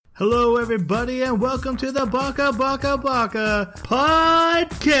Hello, everybody, and welcome to the Baka Baka Baka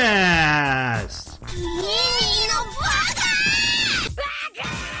podcast.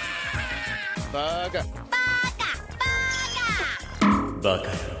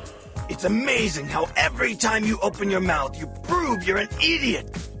 Baka. It's amazing how every time you open your mouth, you prove you're an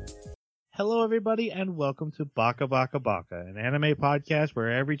idiot. Hello, everybody, and welcome to Baka Baka Baka, an anime podcast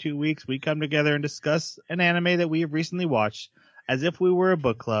where every 2 weeks we come together and discuss an anime that we have recently watched as if we were a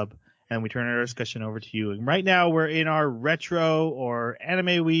book club, and we turn our discussion over to you. And right now we're in our retro or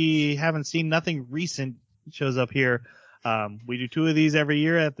anime we haven't seen, nothing recent shows up here. We do 2 of these every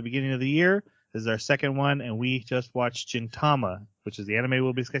year at the beginning of the year. This is our second one, and we just watched Gintama, which is the anime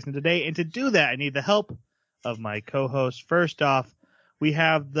we'll be discussing today. And to do that, I need the help of my co-host. First off, we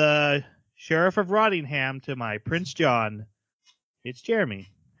have the Sheriff of Rottingham to my Prince John. It's Jeremy.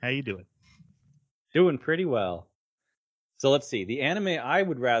 How you doing? Doing pretty well. So let's see. The anime I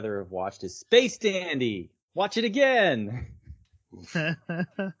would rather have watched is Space Dandy. Watch it again. I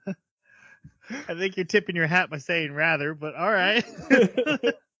think you're tipping your hat by saying rather, but all right.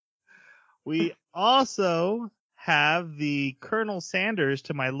 We also have the Colonel Sanders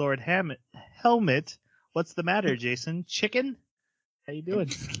to my Lord Helmet. What's the matter, Jason? Chicken? How you doing?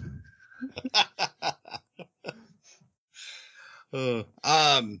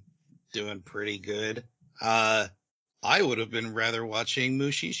 Doing pretty good. I would have been rather watching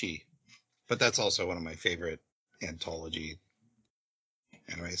Mushishi, but that's also one of my favorite anthology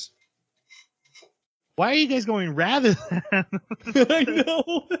animes. Why are you guys going rather than? I know.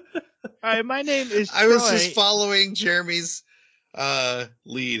 All right, my name is Troy. I was just following Jeremy's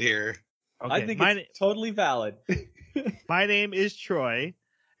lead here. Okay, I think it's totally valid. My name is Troy,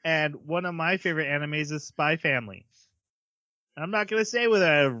 and one of my favorite animes is Spy Family. I'm not going to say whether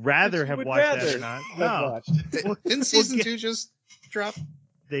I'd rather have watched that or not. No. Didn't season 2 just drop?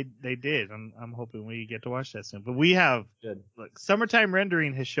 They did. I'm hoping we get to watch that soon. But we have, Good. look, Summertime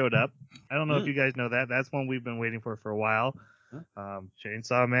Rendering has showed up. I don't know if you guys know that. That's one we've been waiting for a while.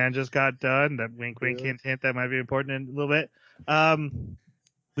 Chainsaw Man just got done. That wink, hint, hint. That might be important in a little bit.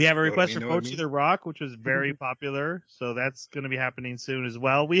 We have a request for Poachy the Rock, which was very popular. So that's going to be happening soon as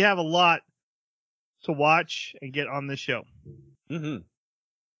well. We have a lot to watch and get on the show. Mm-hmm.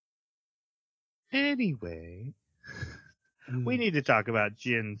 Anyway, we need to talk about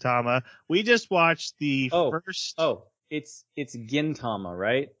Gintama. We just watched the first. Oh, it's Gintama,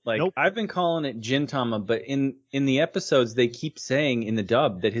 right? Like Nope. I've been calling it Gintama, but in the episodes they keep saying in the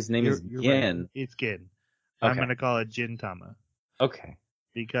dub that his name is Gin. Right. It's Gin. Okay. I'm going to call it Gintama Okay.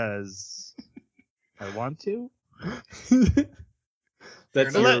 because I want to.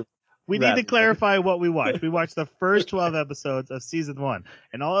 That's We need to clarify what we watched. We watched the first 12 episodes of season 1.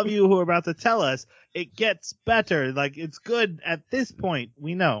 And all of you who are about to tell us, it gets better. Like, it's good at this point.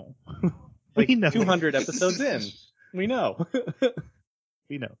 We know. like we know. 200 episodes in. We know.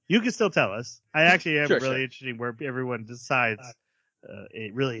 We know. You can still tell us. I actually am Sure. interesting where everyone decides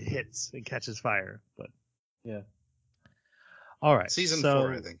it really hits and catches fire. But Yeah. all right. Season so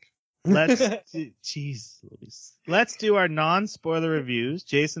 4, I think. Let's do our non-spoiler reviews.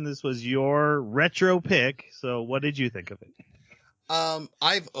 Jason, this was your retro pick, so what did you think of it?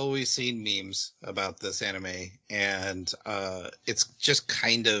 I've always seen memes about this anime, and it's just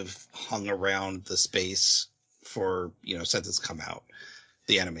kind of hung around the space for, since it's come out,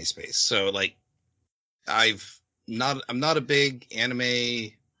 the anime space. So like I'm not a big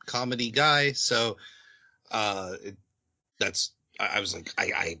anime comedy guy, so I was like,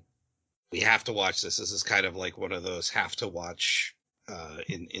 we have to watch this. This is kind of like one of those have to watch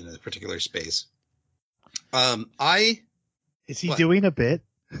in a particular space. Is he doing a bit?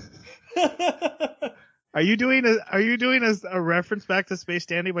 Are you doing a reference back to Space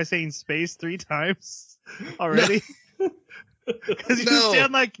Dandy by saying space 3 times already? Because you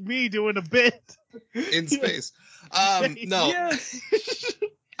sound like me doing a bit in space. No, Yes.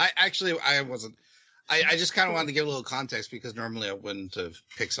 I wasn't. I just kind of wanted to give a little context because normally I wouldn't have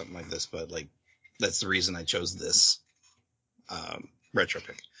picked something like this, but like that's the reason I chose this retro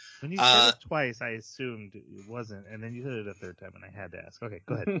pick. When you said it twice, I assumed it wasn't, and then you said it a third time, and I had to ask. Okay,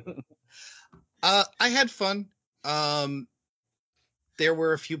 go ahead. I had fun. There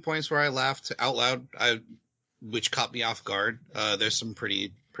were a few points where I laughed out loud, which caught me off guard. There's some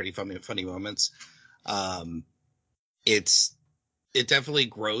pretty funny moments. It definitely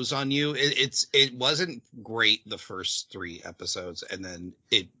grows on you. It wasn't great the first 3 episodes, and then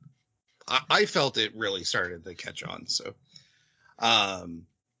I felt it really started to catch on. So, the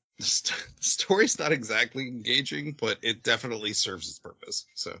story's not exactly engaging, but it definitely serves its purpose.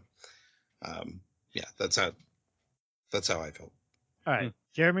 So, yeah, that's how I felt. All right,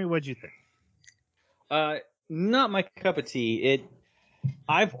 Jeremy, what'd you think? Not my cup of tea.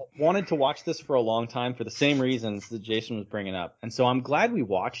 I've wanted to watch this for a long time for the same reasons that Jason was bringing up, and so I'm glad we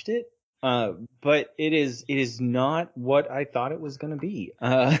watched it. But it is not what I thought it was going to be.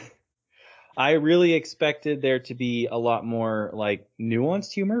 I really expected there to be a lot more like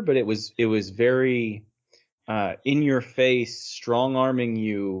nuanced humor, but it was very in your face, strong arming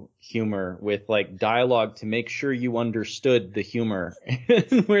you humor with like dialogue to make sure you understood the humor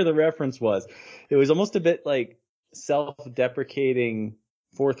and where the reference was. It was almost a bit like self-deprecating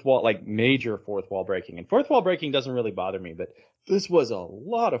fourth wall, like major fourth wall breaking. And fourth wall breaking doesn't really bother me, but this was a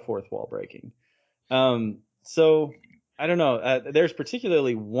lot of fourth wall breaking. So I don't know. There's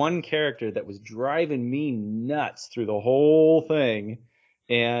particularly one character that was driving me nuts through the whole thing.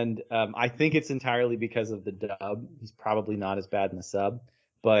 And I think it's entirely because of the dub. He's probably not as bad in the sub.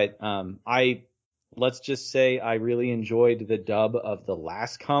 But let's just say I really enjoyed the dub of the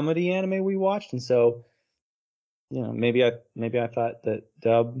last comedy anime we watched. And so, maybe I thought that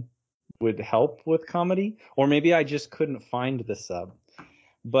dub would help with comedy. Or maybe I just couldn't find the sub.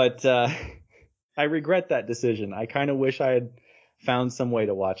 But I regret that decision. I kind of wish I had found some way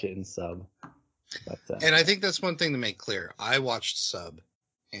to watch it in sub. But, and I think that's one thing to make clear. I watched sub,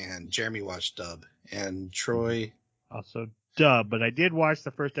 and Jeremy watched dub, and Troy also dub. But I did watch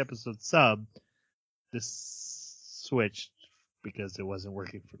the first episode sub. This switched because it wasn't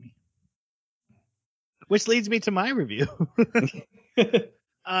working for me. Which leads me to my review.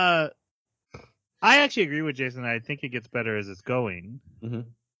 I actually agree with Jason. I think it gets better as it's going. Mm-hmm.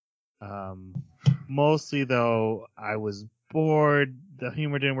 Mostly though, I was bored. The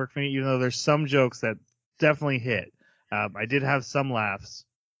humor didn't work for me, even though there's some jokes that definitely hit. I did have some laughs.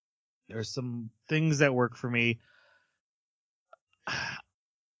 There's some things that work for me.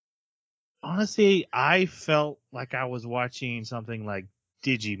 Honestly, I felt like I was watching something like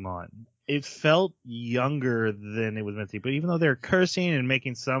Digimon. It felt younger than it was meant to be. But even though they're cursing and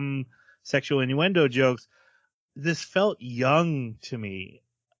making some sexual innuendo jokes, this felt young to me.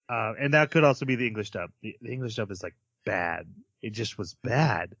 And that could also be the English dub. The English dub is like bad. It just was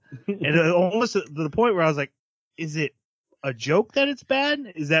bad. And almost to the point where I was like, is it a joke that it's bad?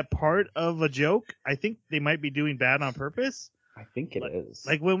 Is that part of a joke? I think they might be doing bad on purpose. I think it is.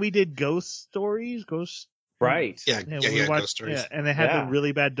 Like when we did Ghost Stories, Right. Yeah, Ghost Stories. Yeah, and they had the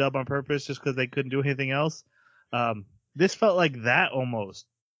really bad dub on purpose just because they couldn't do anything else. This felt like that almost.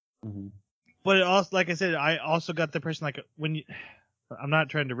 Mm-hmm. But it also, like I said, I also got the person like when you. I'm not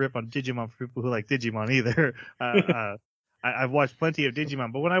trying to rip on Digimon for people who like Digimon either. I've watched plenty of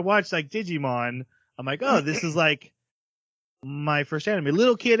Digimon, but when I watch like Digimon, I'm like, oh, this is like my first anime,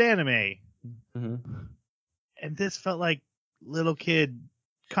 little kid anime. Mm-hmm. And this felt like little kid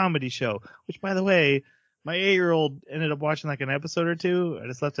comedy show, which by the way, my 8-year-old ended up watching like an episode or two. I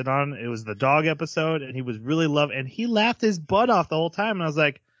just left it on. It was the dog episode and he was really and he laughed his butt off the whole time. And I was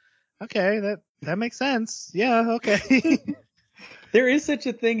like, okay, that makes sense. Yeah. Okay. There is such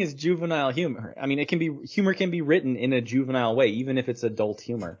a thing as juvenile humor. I mean, humor can be written in a juvenile way, even if it's adult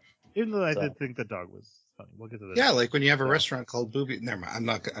humor. Even though I did think the dog was funny. We'll get to that. Yeah, like when you have a restaurant called Booby. Never mind.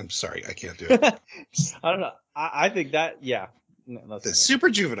 I'm sorry. I can't do it. I don't know. I think that, yeah. No, It's super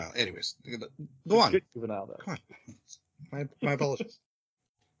juvenile. Anyways, go on. Good juvenile, though. Come on. My apologies.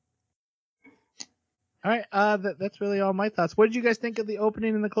 All right. That's really all my thoughts. What did you guys think of the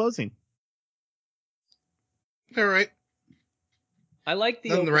opening and the closing? All right. I like the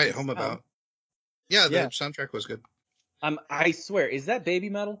Nothing to write home about. Yeah, the soundtrack was good. I swear, is that Baby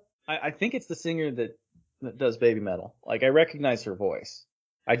Metal? I think it's the singer that does Baby Metal. Like, I recognize her voice.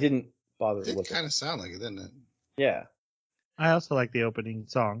 I didn't bother to look. It kind of sound like it, didn't it? Yeah. I also like the opening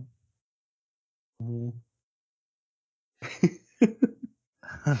song.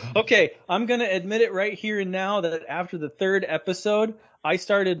 Okay, I'm going to admit it right here and now that after the 3rd episode, I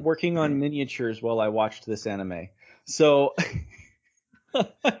started working on miniatures while I watched this anime. So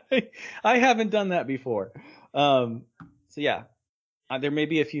I haven't done that before. So yeah, there may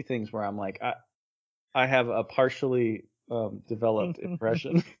be a few things where I'm like, I have a partially developed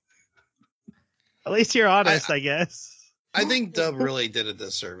impression. At least you're honest, I guess. I think dub really did a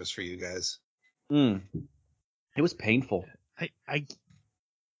disservice for you guys. It was painful.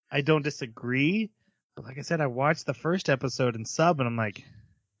 I don't disagree, but like I said, I watched the first episode in sub, and I'm like,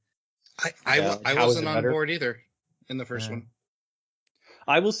 I wasn't on board either in the first one.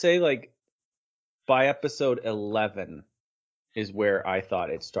 I will say, like, by episode 11 is where I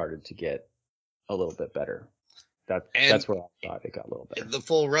thought it started to get a little bit better. That's where I thought it got a little better. The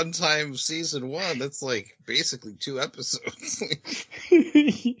full runtime of season 1, that's like basically 2 episodes.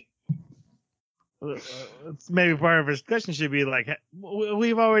 it's maybe part of our discussion should be like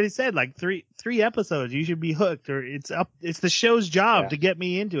we've already said, like three episodes you should be hooked, or it's the show's job to get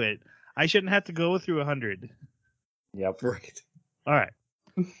me into it. I shouldn't have to go through 100. Yep. Right. All right.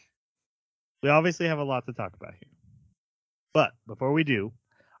 We obviously have a lot to talk about here, but before we do,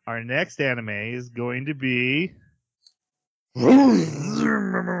 our next anime is going to be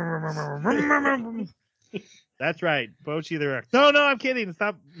that's right, Bocchi the Rock. No, I'm kidding. It's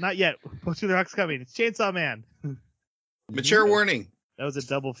not yet. Bocchi the Rock's coming. It's Chainsaw Man. Mature warning. That was a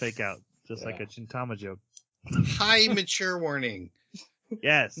double fake out, just like a Chintama joke. High mature warning.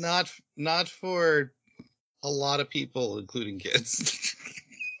 Yes. Not for a lot of people, including kids.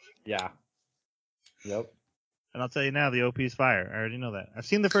 Yeah. Yep. And I'll tell you now, the OP is fire. I already know that. I've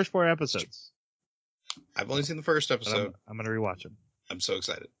seen the first 4 episodes. I've only seen the first episode. I'm going to rewatch them. I'm so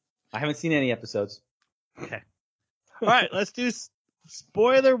excited. I haven't seen any episodes. Okay. All right, let's do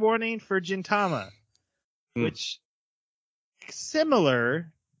spoiler warning for Gintama, which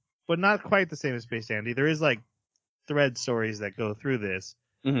similar, but not quite the same as Space Dandy. There is like thread stories that go through this.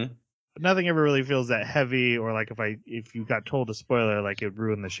 Mm-hmm. But nothing ever really feels that heavy, or like if you got told a spoiler, like it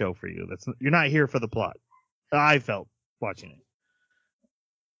ruined the show for you. You're not here for the plot. I felt watching it,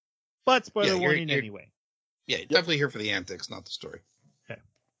 but spoiler warning you're, anyway. Yeah, definitely here for the antics, not the story. Okay.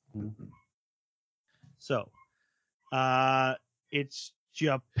 So, it's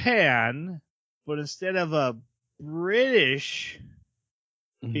Japan, but instead of a British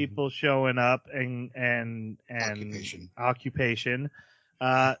people showing up and occupation,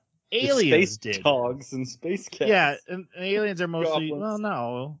 aliens space dogs and space cats. Yeah, and aliens are mostly goblins. Well,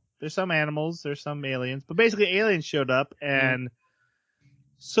 no, there's some animals, there's some aliens, but basically aliens showed up, and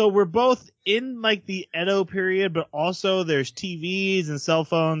so we're both in like the Edo period, but also there's TVs and cell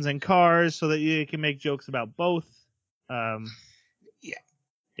phones and cars, so that you can make jokes about both.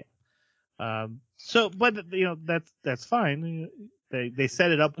 So, but that's fine. They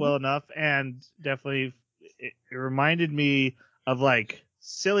set it up well enough, and definitely it reminded me of like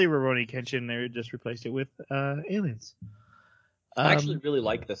silly Rurouni Kenshin. They just replaced it with aliens. I actually really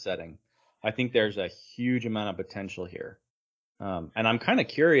like the setting. I think there's a huge amount of potential here. And I'm kind of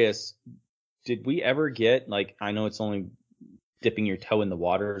curious, did we ever get, like, I know it's only dipping your toe in the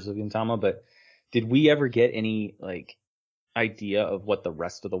waters of Gintama, but did we ever get any, like, idea of what the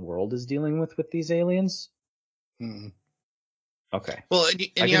rest of the world is dealing with these aliens? Okay. Well,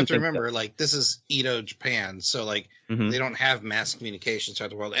 and you have to remember, like, this is Edo, Japan, so, like, they don't have mass communications throughout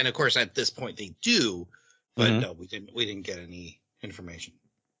the world. And, of course, at this point they do, but no, we didn't get any information.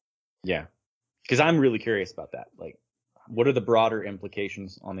 Yeah. Because I'm really curious about that. Like, what are the broader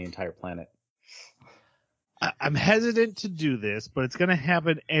implications on the entire planet? I'm hesitant to do this, but it's going to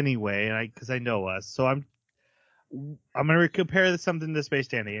happen anyway, because I know us. So I'm going to compare something to Space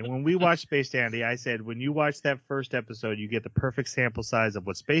Dandy. And when we watched Space Dandy, I said, when you watch that first episode, you get the perfect sample size of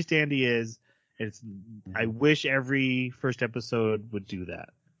what Space Dandy is. I wish every first episode would do that.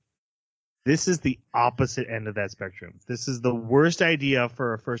 This is the opposite end of that spectrum. This is the worst idea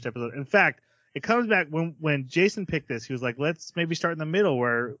for a first episode. In fact, it comes back when Jason picked this, he was like, let's maybe start in the middle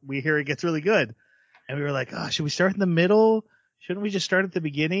where we hear it gets really good. And we were like, oh, should we start in the middle? Shouldn't we just start at the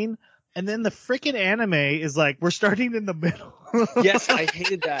beginning? And then the freaking anime is like, we're starting in the middle. Yes, I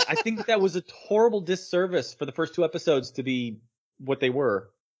hated that. I think that was a horrible disservice for the first 2 episodes to be what they were.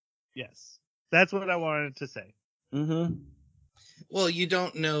 Yes. That's what I wanted to say. Mm-hmm. Well, you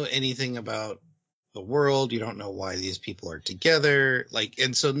don't know anything about the world. You don't know why these people are together. Like,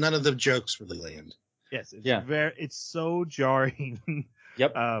 and so none of the jokes really land. Yes. It's so jarring.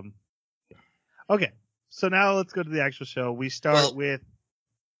 Yep. Okay. So now let's go to the actual show. We start with.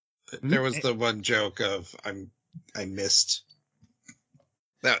 There was the one joke of I missed.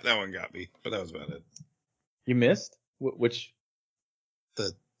 That one got me, but that was about it. You missed? Which?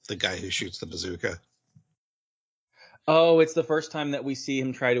 The guy who shoots the bazooka. Oh, it's the first time that we see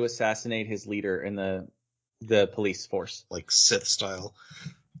him try to assassinate his leader in the police force, like Sith style.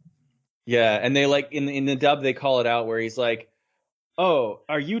 Yeah, and they like in the dub they call it out where he's like, "Oh,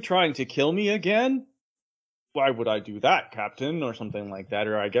 are you trying to kill me again? Why would I do that, Captain?" or something like that,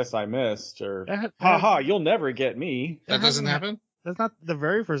 or I guess I missed, or haha, you'll never get me. That doesn't happen? That's not the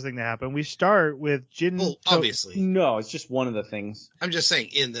very first thing that happened. We start with Jin. Well, obviously. No, it's just one of the things. I'm just saying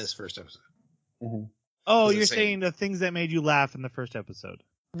in this first episode. Mm-hmm. Oh, you're saying the things that made you laugh in the first episode.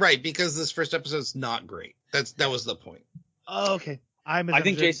 Right, because this first episode's not great. That was the point. Oh, okay. I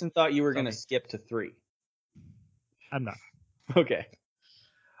think Jason thought you were going to skip to 3. I'm not. Okay.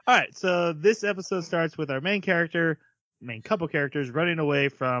 All right, so this episode starts with our main couple characters running away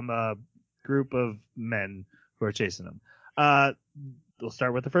from a group of men who are chasing them. We'll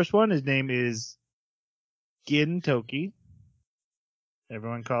start with the first one. His name is Gin Toki.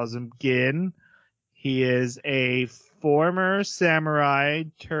 Everyone calls him Gin. He is a former samurai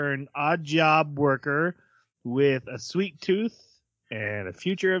turned odd job worker with a sweet tooth and a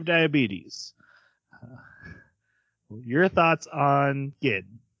future of diabetes. Your thoughts on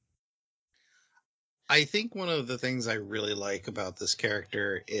Gin? I think one of the things I really like about this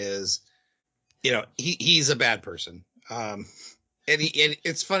character is, you know, he's a bad person. And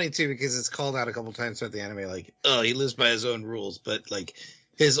it's funny too, because it's called out a couple times throughout the anime, like, oh, he lives by his own rules, but like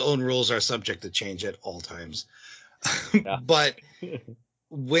his own rules are subject to change at all times. But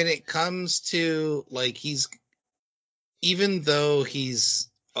when it comes to like, even though he's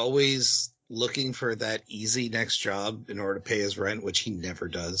always looking for that easy next job in order to pay his rent, which he never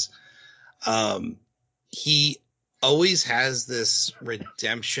does, he always has this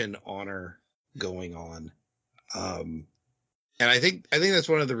redemption honor going on. And I think that's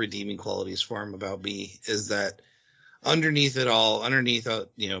one of the redeeming qualities for him about B, is that underneath it all,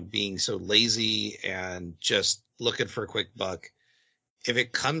 you know, being so lazy and just looking for a quick buck, if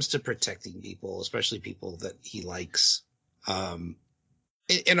it comes to protecting people, especially people that he likes, and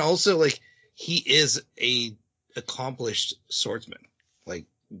also like he is a accomplished swordsman. Like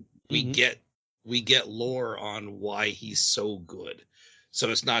we get lore on why he's so good.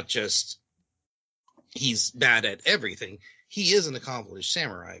 So it's not just he's bad at everything. He is an accomplished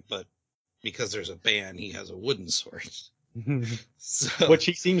samurai, but because there's a ban, he has a wooden sword. So, which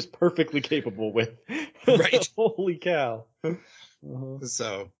he seems perfectly capable with. Right. Holy cow.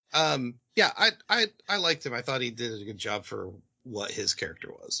 So, yeah, I liked him. I thought he did a good job for what his character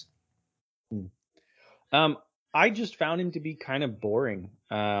was. I just found him to be kind of boring.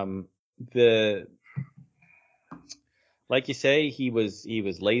 Like you say, he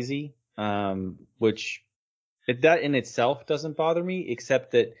was lazy, which that in itself doesn't bother me,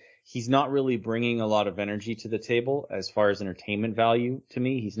 except that he's not really bringing a lot of energy to the table as far as entertainment value to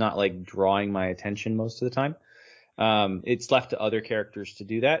me. He's not like drawing my attention most of the time. It's left to other characters to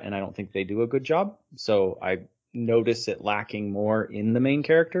do that, and I don't think they do a good job. So I notice it lacking more in the main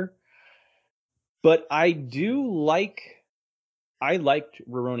character. But I liked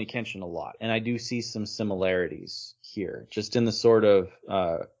Rurouni Kenshin a lot, and I do see some similarities here, just in the sort of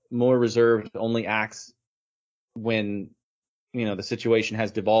more reserved, only acts when, you know, the situation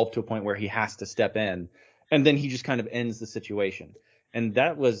has devolved to a point where he has to step in, and then he just kind of ends the situation. And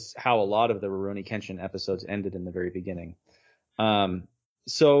that was how a lot of the Rurouni Kenshin episodes ended in the very beginning.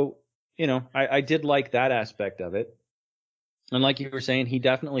 So, you know, I did like that aspect of it. And like you were saying, he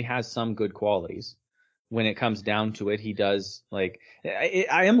definitely has some good qualities. When it comes down to it, he does, like,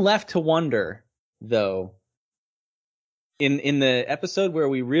 I am left to wonder, though, in the episode where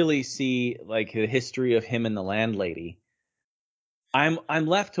we really see like the history of him and the landlady, I'm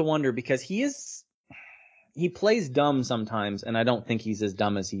left to wonder, because he plays dumb sometimes, and I don't think he's as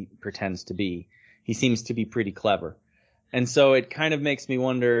dumb as he pretends to be. He seems to be pretty clever. And so it kind of makes me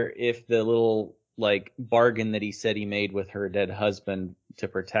wonder if the little like bargain that he said he made with her dead husband to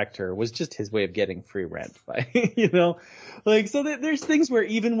protect her was just his way of getting free rent by, you know, like, so there's things where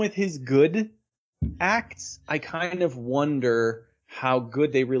even with his good acts, I kind of wonder how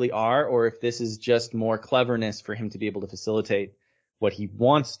good they really are, or if this is just more cleverness for him to be able to facilitate what he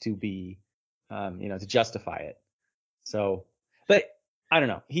wants to be, you know, to justify it. So, but I don't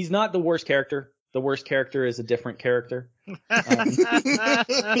know. He's not the worst character. The worst character is a different character. I'm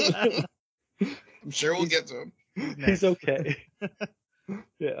sure we'll get to him. He's okay.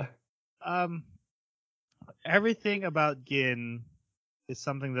 Yeah. Everything about Gin is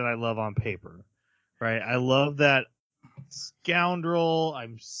something that I love on paper, right? I love that scoundrel.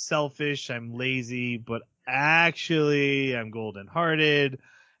 I'm selfish. I'm lazy, but actually I'm golden-hearted,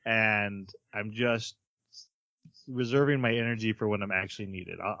 and I'm just reserving my energy for when I'm actually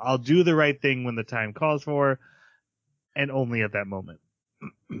needed. I'll do the right thing when the time calls for, and only at that moment.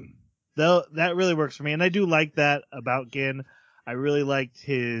 Though that really works for me, and I do like that about Gin. I really liked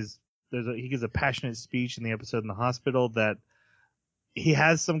he gives a passionate speech in the episode in the hospital that he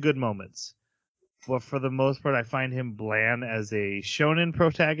has some good moments. But for the most part, I find him bland as a shonen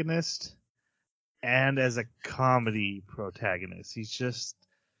protagonist and as a comedy protagonist. He's just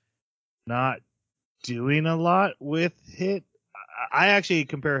not doing a lot with it. I actually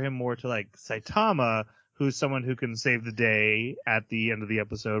compare him more to like Saitama, who's someone who can save the day at the end of the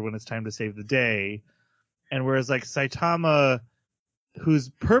episode when it's time to save the day. And whereas like Saitama, who's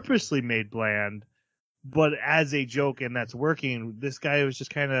purposely made bland, but as a joke and that's working, this guy was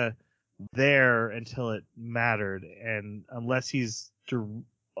just kind of there until it mattered. And unless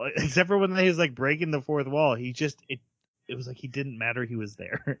except for when he's like breaking the fourth wall, it was like he didn't matter he was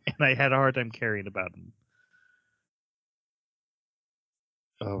there. And I had a hard time caring about him.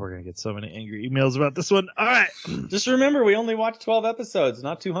 Oh, we're gonna get so many angry emails about this one. All right. Just remember, we only watched 12 episodes,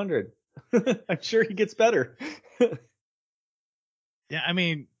 not 200. I'm sure he gets better. Yeah, I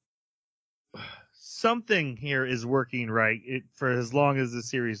mean, something here is working right for as long as the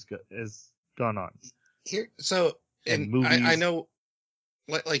series has gone on. Here, so And and movies. I know,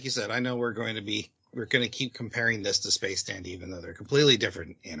 like you said, I know we're going to keep comparing this to Space Dandy, even though they're completely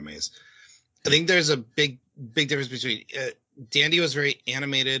different animes. I think there's a big difference between Dandy was very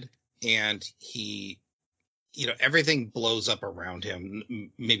animated, and he, everything blows up around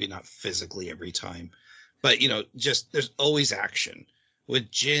him. Maybe not physically every time, but just there's always action.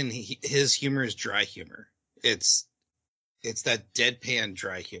 With Jin, his humor is dry humor. It's that deadpan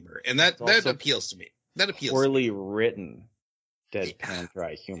dry humor, and that appeals to me. That appeals. Poorly written, deadpan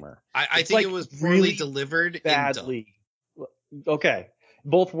dry humor. I think it was poorly really delivered badly. Okay,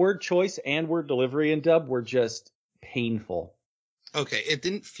 both word choice and word delivery in dub were just painful. Okay, it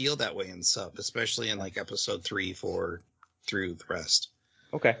didn't feel that way in sub, especially in like episode 3, 4 through the rest.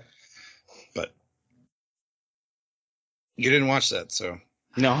 Okay, but you didn't watch that, so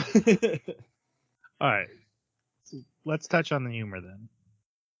no. All right. So let's touch on the humor then,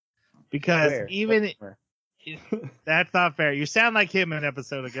 because even that's not fair. You sound like him an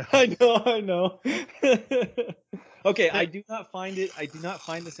episode ago. I know. Okay, I do not find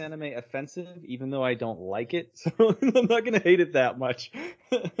this anime offensive, even though I don't like it. So I'm not gonna hate it that much.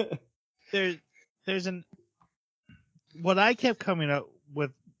 What I kept coming up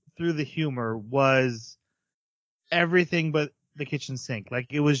with through the humor was everything but the kitchen sink. Like,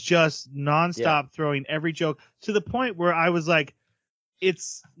 it was just nonstop throwing every joke to the point where I was like,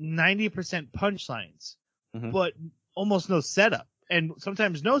 it's 90% punchlines, but almost no setup, and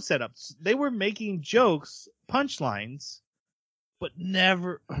sometimes no setups. They were making jokes, punchlines, but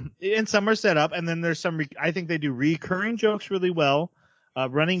never, and some are set up, and then there's some, I think they do recurring jokes really well,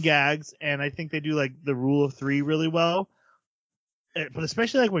 running gags, and I think they do like the rule of 3 really well. But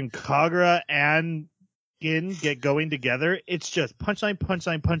especially like when Kagura and Gin get going together, it's just punchline,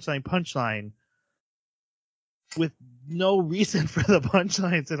 punchline, punchline, punchline, with no reason for the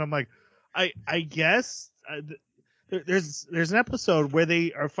punchlines. And I'm like, I guess there's an episode where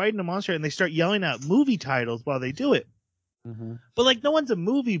they are fighting a monster and they start yelling out movie titles while they do it. But like, no one's a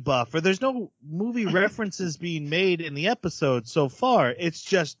movie buff, or there's no movie references being made in the episode so far. It's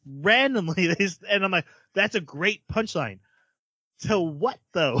just randomly, and I'm like, that's a great punchline. To what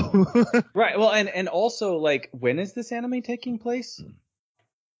though? Right. Well, and also, like, when is this anime taking place?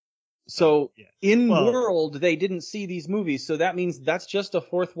 So world, they didn't see these movies, so that means that's just a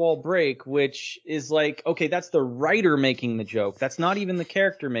fourth wall break, which is like, okay, that's the writer making the joke. That's not even the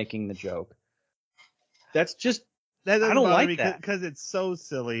character making the joke. That's just, I don't like that. Because it's so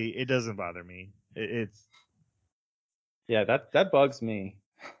silly. It doesn't bother me. Yeah, that bugs me.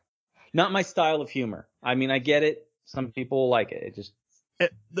 Not my style of humor. I mean, I get it. Some people like it. It just...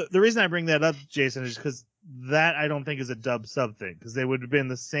 The reason I bring that up, Jason, is because that I don't think is a dub sub thing, because they would have been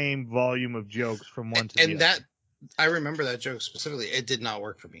the same volume of jokes from one to the other. And that, I remember that joke specifically. It did not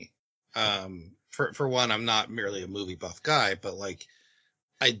work for me. For one, I'm not merely a movie buff guy, but like,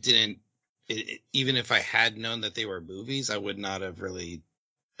 I didn't. Even if I had known that they were movies, I would not have really.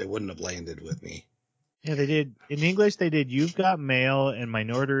 They wouldn't have landed with me. Yeah, they did. In English, they did You've Got Mail and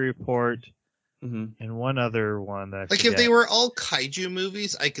Minority Report, and one other one that. Like, if they were all kaiju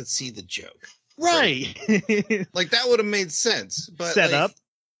movies, I could see the joke. Right. Like, that would have made sense. But set up,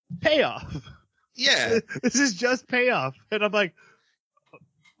 payoff. Yeah. This is just payoff. And I'm like,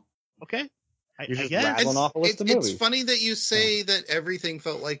 okay. I guess. It's funny that you say that everything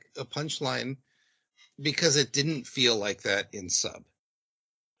felt like a punchline, because it didn't feel like that in sub.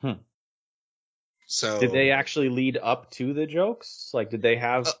 So did they actually lead up to the jokes? Like, did they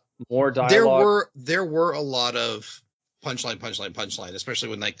have more dialogue? There were a lot of punchline, especially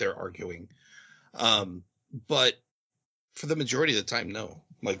when like they're arguing. But for the majority of the time, no.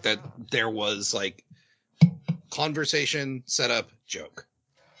 Like, that there was like conversation, setup, joke.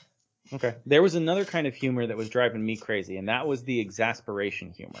 Okay. There was another kind of humor that was driving me crazy, and that was the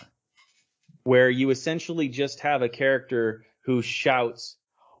exasperation humor, where you essentially just have a character who shouts,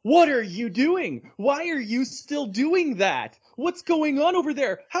 "What are you doing? Why are you still doing that? What's going on over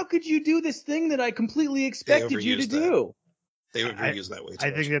there? How could you do this thing that I completely expected you to do?" They would reuse that way too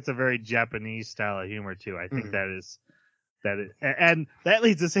I think that's a very Japanese style of humor too. I think that is, and that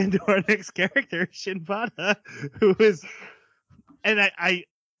leads us into our next character, Shinbada, who is, and I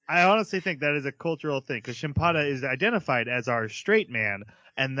honestly think that is a cultural thing, because Shinbada is identified as our straight man,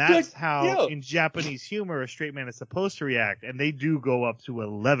 and that's how in Japanese humor a straight man is supposed to react, and they do go up to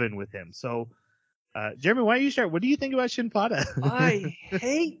 11 with him. So Jeremy, why don't you start? What do you think about Shinpada? I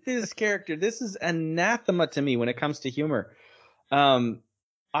hate this character. This is anathema to me when it comes to humor.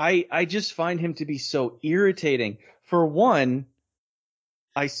 I just find him to be so irritating. For one,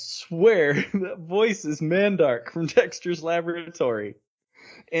 I swear that voice is Mandark from Dexter's Laboratory.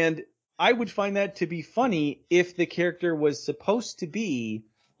 And I would find that to be funny if the character was supposed to be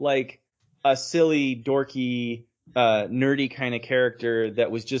like a silly, dorky, nerdy kind of character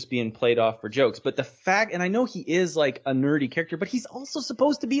that was just being played off for jokes. But the fact, and I know he is like a nerdy character, but he's also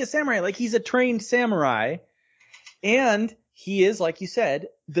supposed to be a samurai. Like he's a trained samurai. And he is, like you said,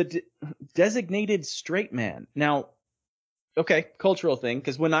 the designated straight man. Now, okay, cultural thing,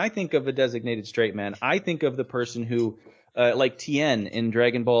 because when I think of a designated straight man, I think of the person who, like Tien in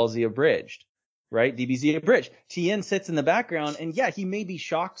Dragon Ball Z Abridged, right? DBZ Abridged. Tien sits in the background, and yeah, he may be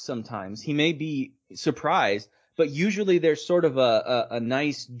shocked sometimes. He may be surprised, but usually there's sort of a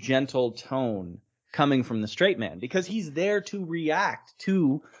nice, gentle tone coming from the straight man, because he's there to react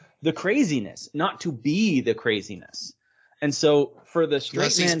to the craziness, not to be the craziness. And so for the straight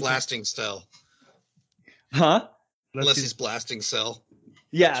Unless man, he's blasting Cell. huh? Unless he's blasting Cell.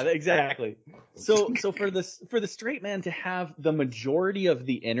 Yeah, exactly. So for the straight man to have the majority of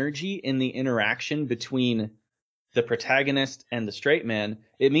the energy in the interaction between the protagonist and the straight man,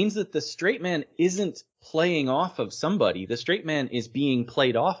 it means that the straight man isn't playing off of somebody. The straight man is being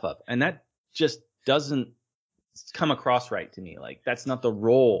played off of, and that just doesn't come across right to me. Like that's not the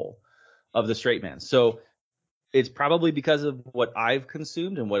role of the straight man. So it's probably because of what I've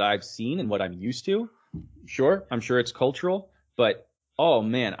consumed and what I've seen and what I'm used to. Sure, I'm sure it's cultural, but oh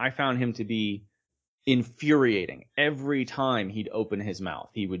man, I found him to be infuriating. Every time he'd open his mouth,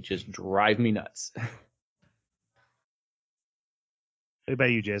 he would just drive me nuts. What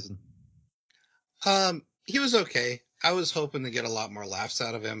about you, Jason? He was okay. I was hoping to get a lot more laughs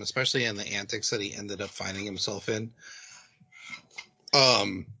out of him, especially in the antics that he ended up finding himself in.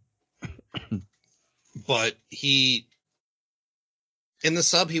 But in the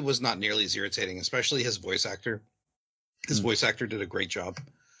sub, he was not nearly as irritating, especially his voice actor. His voice actor did a great job.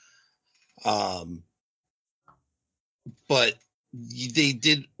 But they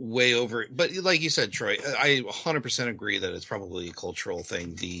did way over. But like you said, Troy, I 100% agree that it's probably a cultural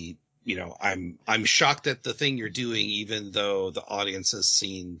thing. I'm shocked at the thing you're doing, even though the audience has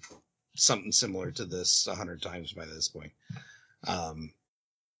seen something similar to this 100 times by this point.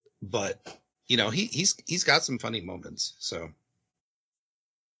 But he's got some funny moments. So,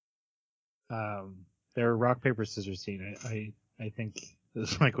 their rock paper scissors scene, I think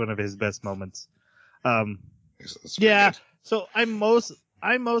is like one of his best moments. Yeah. So I'm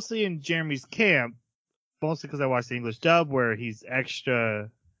mostly in Jeremy's camp, mostly because I watched the English dub where he's extra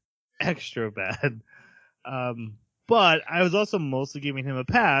bad. But I was also mostly giving him a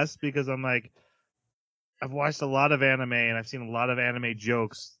pass because I'm like, I've watched a lot of anime and I've seen a lot of anime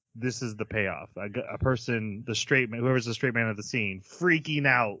jokes. This is the payoff. A person, the straight man, whoever's the straight man of the scene, freaking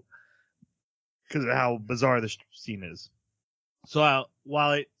out because of how bizarre the scene is. So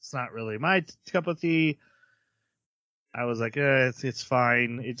while it's not really my cup of tea, I was like, it's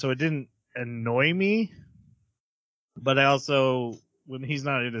fine. So it didn't annoy me, but I also, when he's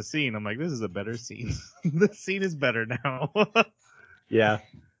not in a scene, I'm like, this is a better scene. The scene is better now. Yeah.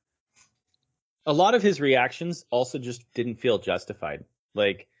 A lot of his reactions also just didn't feel justified.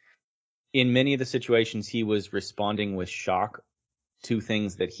 Like, in many of the situations, he was responding with shock to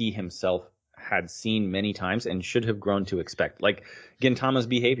things that he himself had seen many times and should have grown to expect. Like Gintama's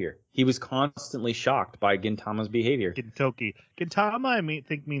behavior. He was constantly shocked by Gintama's behavior. Gintoki. Gintama, I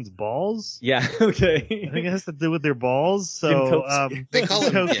think means balls. Yeah, okay. I think it has to do with their balls. So they call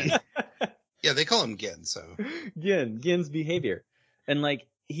him Gin. Yeah, they call him Gin. So Gin's behavior, and like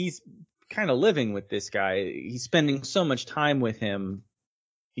he's kind of living with this guy. He's spending so much time with him.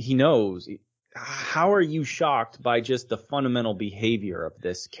 He knows. How are you shocked by just the fundamental behavior of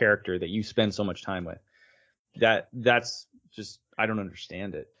this character that you spend so much time with? That's just, I don't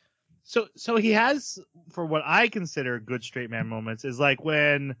understand it. So he has, for what I consider good straight man moments, is like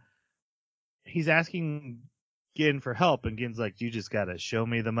when he's asking Gin for help and Gin's like, you just gotta show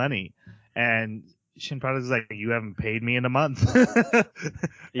me the money. And Shinpada's like, you haven't paid me in a month.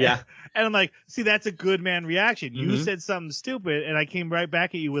 Yeah. And I'm like, see, that's a good man reaction. Mm-hmm. You said something stupid and I came right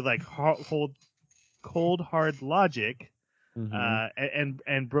back at you with like cold hard logic, Mm-hmm.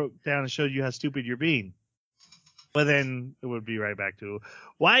 and broke down and showed you how stupid you're being. But then it would be right back to,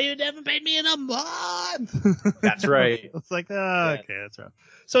 why you never paid me in a month? That's right. It's like, okay, that's right.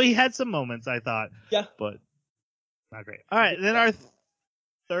 So he had some moments, I thought. Yeah. But not great. All right, then our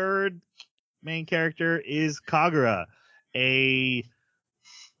third main character is Kagura, a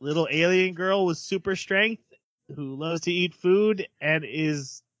little alien girl with super strength who loves to eat food and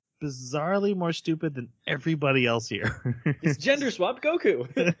is bizarrely more stupid than everybody else here. It's gender swapped Goku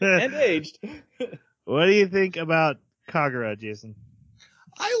and aged. What do you think about Kagura, Jason?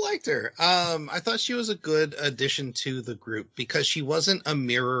 I liked her. I thought she was a good addition to the group because she wasn't a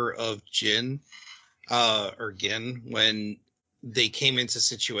mirror of Jin or Gin when they came into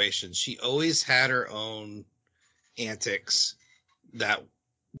situations. She always had her own antics that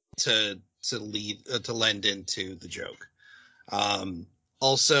to lend into the joke.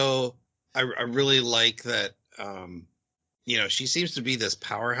 Also, I really like that. She seems to be this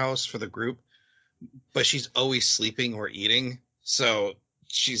powerhouse for the group, but she's always sleeping or eating, so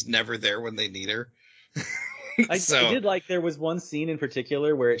she's never there when they need her. I did like there was one scene in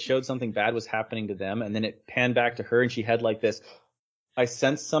particular where it showed something bad was happening to them, and then it panned back to her, and she had like this. I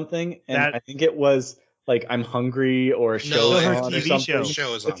sensed something, and I think it was like I'm hungry or a show her on or TV something.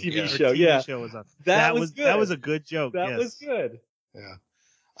 show. Was on. A TV yeah. show, Her TV yeah. show was on. That was good. That was a good joke. That yes. was good. Yeah.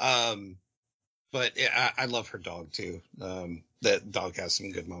 But I love her dog too. That dog has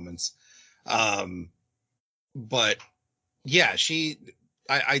some good moments. But yeah,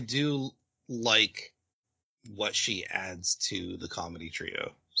 I do like what she adds to the comedy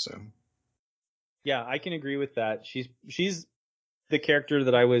trio. So yeah, I can agree with that. She's the character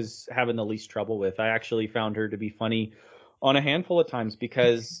that I was having the least trouble with. I actually found her to be funny on a handful of times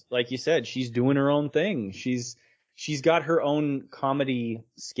because, like you said, she's doing her own thing. She's got her own comedy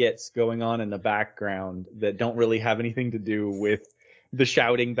skits going on in the background that don't really have anything to do with the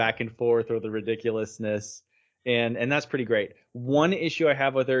shouting back and forth or the ridiculousness. And that's pretty great. One issue I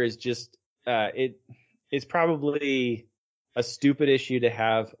have with her is just it's probably a stupid issue to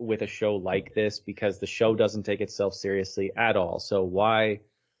have with a show like this because the show doesn't take itself seriously at all. So why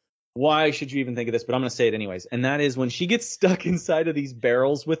should you even think of this? But I'm going to say it anyways. And that is when she gets stuck inside of these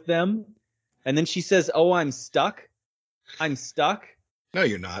barrels with them and then she says, "Oh, I'm stuck. I'm stuck." No,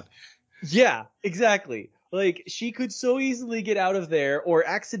 you're not. Yeah, exactly. Like, she could so easily get out of there or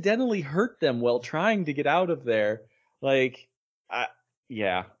accidentally hurt them while trying to get out of there. Like,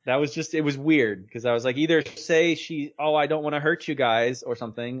 yeah, that was just, it was weird because I was like, either say I don't want to hurt you guys or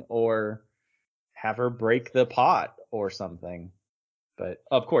something, or have her break the pot or something. But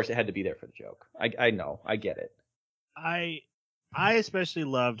of course, it had to be there for the joke. I know, I get it. I especially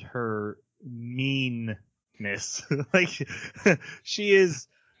loved her meanness. Like, she is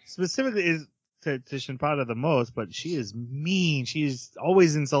specifically to Shinpada the most, but she is mean. She's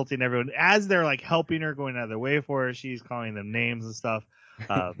always insulting everyone as they're like helping her, going out of their way for her. She's calling them names and stuff.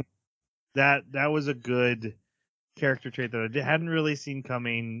 That was a good character trait that I hadn't really seen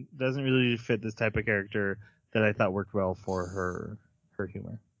coming. Doesn't really fit this type of character that I thought worked well for her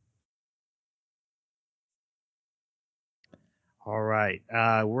humor. All right.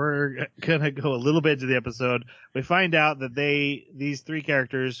 We're going to go a little bit into the episode. We find out that these three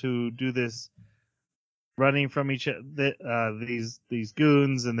characters who do this running from each these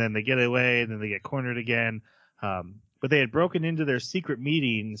goons, and then they get away, and then they get cornered again. But they had broken into their secret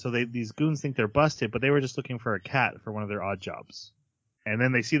meeting, so these goons think they're busted, but they were just looking for a cat for one of their odd jobs. And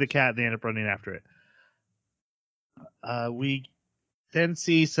then they see the cat, and they end up running after it. We then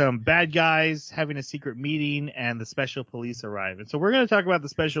see some bad guys having a secret meeting, and the special police arrive. And so we're going to talk about the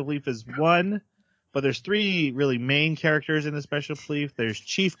special police as one, but there's three really main characters in the special police. There's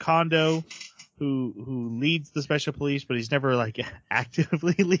Chief Kondo, who leads the special police, but he's never like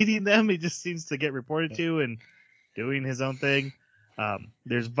actively leading them. He just seems to get reported to and doing his own thing.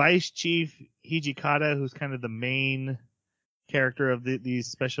 There's Vice Chief Hijikata, who's kind of the main character of these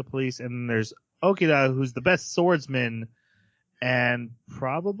special police, and then there's Okida, who's the best swordsman and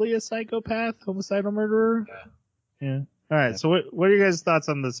probably a psychopath, homicidal murderer. Yeah. All right. So what are your guys' thoughts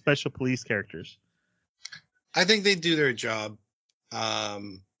on the special police characters? I think they do their job.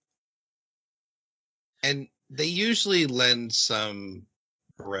 And they usually lend some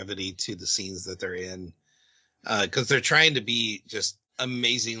brevity to the scenes that they're in. Because they're trying to be just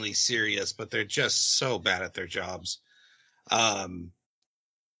amazingly serious, but they're just so bad at their jobs. And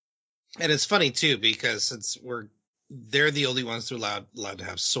it's funny too, because since they're the only ones who are allowed to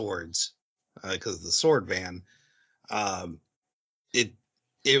have swords, because of the sword ban. It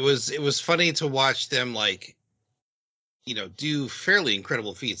was funny to watch them do fairly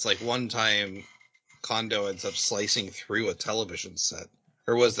incredible feats. Like one time, Kondo ends up slicing through a television set,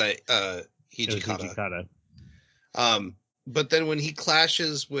 or was that Hijikata? But then when he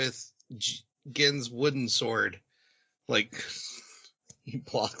clashes with Gin's wooden sword, he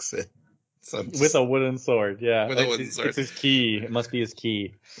blocks it. With a wooden sword, yeah. With a wooden sword. It's his key. It must be his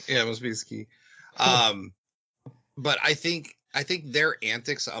key. Yeah, it must be his key. But I think I think their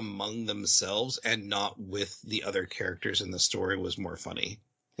antics among themselves and not with the other characters in the story was more funny.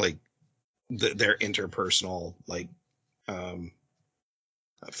 Like their interpersonal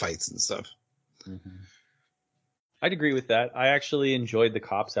fights and stuff. Mm-hmm. I'd agree with that. I actually enjoyed the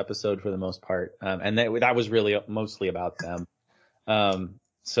cops episode for the most part, and that was really mostly about them.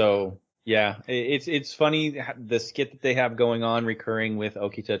 So yeah, it's funny the skit that they have going on, recurring with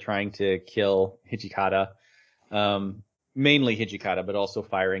Okita trying to kill Hijikata, mainly Hijikata, but also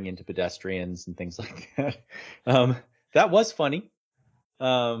firing into pedestrians and things like that. That was funny,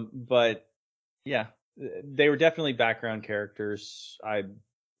 but yeah, they were definitely background characters.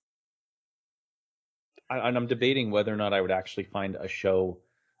 I'm debating whether or not I would actually find a show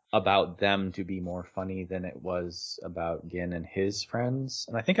about them to be more funny than it was about Gin and his friends.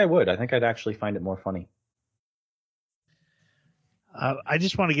 And I think I would. I think I'd actually find it more funny. I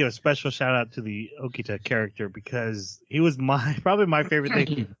just want to give a special shout out to the Okita character because he was probably my favorite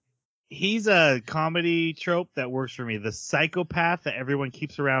thing. He's a comedy trope that works for me. The psychopath that everyone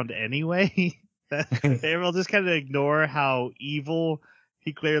keeps around anyway. Everyone just kind of ignore how evil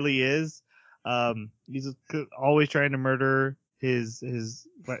he clearly is. He's always trying to murder his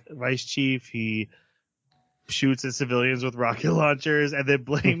vice chief. He shoots at civilians with rocket launchers and then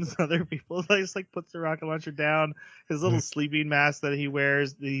blames other people. Just like puts the rocket launcher down. His little sleeping mask that he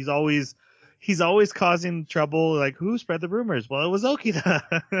wears. He's always causing trouble. Like, who spread the rumors? Well, it was Okita.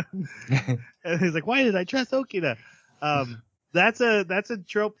 And he's like, why did I trust Okita? That's a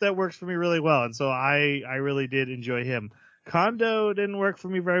trope that works for me really well, and so I really did enjoy him. Kondo didn't work for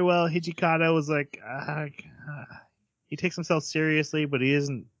me very well. Hijikata was like, he takes himself seriously, but he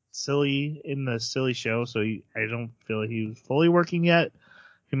isn't silly in the silly show, so I don't feel he was fully working yet.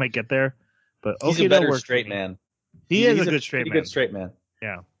 He might get there, but he's Okita a better worked straight man. He's a good straight man. Good straight man.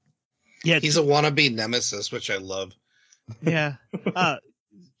 Yeah. He's a wannabe nemesis, which I love. Yeah.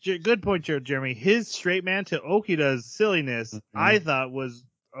 Good point, Jeremy. His straight man to Okita's silliness, I thought was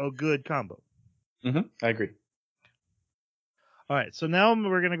a good combo. Mm-hmm. I agree. All right, so now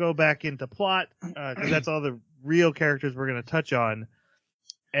we're going to go back into plot, because that's all the real characters we're going to touch on.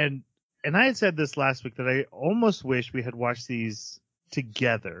 And I had said this last week that I almost wish we had watched these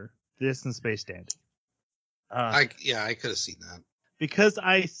together, this and Space Dandy. I could have seen that. Because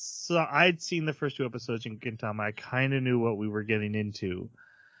I'd seen the first two episodes in Gintama, I kind of knew what we were getting into.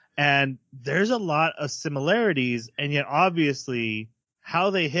 And there's a lot of similarities, and yet obviously how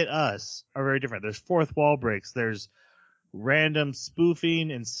they hit us are very different. There's fourth wall breaks. There's random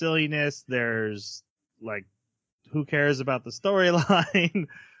spoofing and silliness. There's like, who cares about the storyline?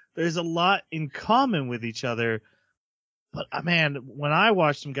 There's a lot in common with each other. But man, when I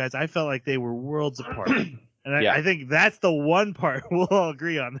watched them, guys, I felt like they were worlds apart. And I think that's the one part we'll all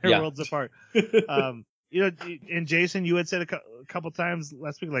agree on. They're worlds apart. And Jason, you had said a couple times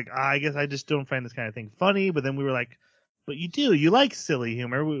last week, like, I guess I just don't find this kind of thing funny. But then we were like, but you do. You like silly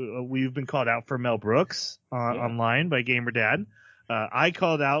humor. We've been called out for Mel Brooks online by Gamer Dad. I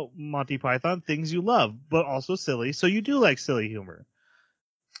called out Monty Python, things you love, but also silly. So you do like silly humor.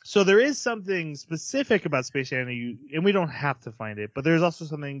 So there is something specific about Space Dandy, and we don't have to find it, but there's also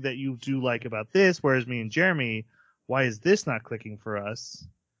something that you do like about this, whereas me and Jeremy, why is this not clicking for us?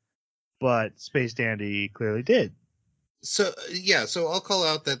 But Space Dandy clearly did. So I'll call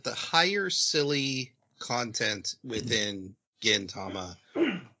out that the higher silly content within Gintama,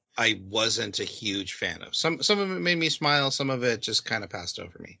 I wasn't a huge fan of. Some of it made me smile, some of it just kind of passed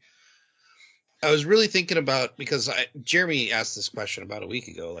over me. I was really thinking about, because Jeremy asked this question about a week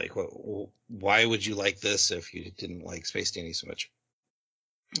ago, like, why would you like this if you didn't like Space Dandy so much?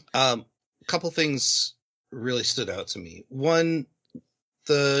 A couple things really stood out to me. One,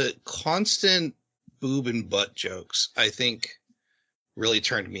 the constant boob and butt jokes, I think, really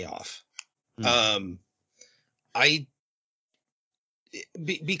turned me off.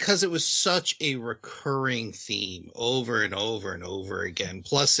 Because it was such a recurring theme over and over and over again.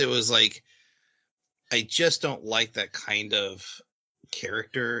 Plus, it was like, I just don't like that kind of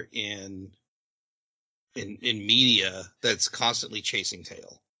character in media that's constantly chasing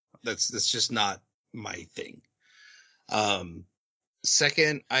tail. That's just not my thing.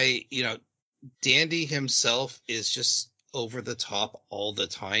 Second, Dandy himself is just over the top all the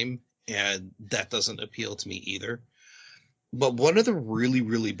time, and that doesn't appeal to me either. But one of the really,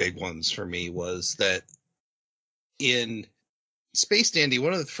 really big ones for me was that in Space Dandy,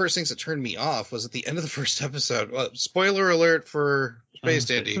 one of the first things that turned me off was at the end of the first episode. Well, spoiler alert for Space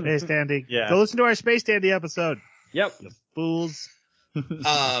Dandy. Space Dandy. Yeah. Go listen to our Space Dandy episode. Yep. You fools.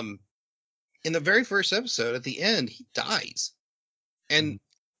 In the very first episode, at the end, he dies. And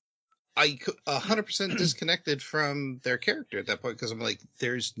I 100% disconnected from their character at that point because I'm like,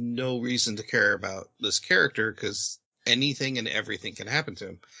 there's no reason to care about this character because anything and everything can happen to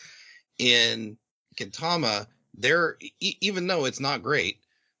him. In Gintama, even though it's not great,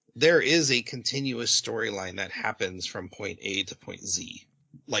 there is a continuous storyline that happens from point A to point Z.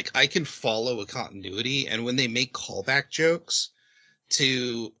 Like, I can follow a continuity, and when they make callback jokes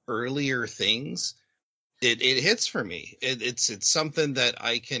to earlier things, it hits for me. It's something that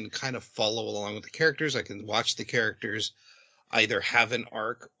I can kind of follow along with the characters. I can watch the characters either have an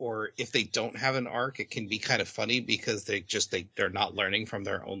arc, or if they don't have an arc, it can be kind of funny because they're not learning from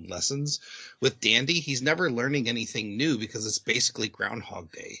their own lessons. With Dandy, he's never learning anything new because it's basically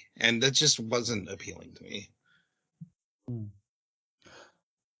Groundhog Day, and that just wasn't appealing to me.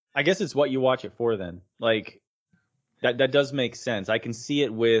 I guess it's what you watch it for then. Like that does make sense. I can see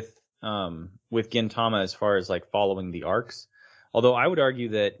it with Gintama as far as like following the arcs. Although I would argue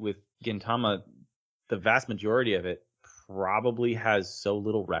that with Gintama, the vast majority of it probably has so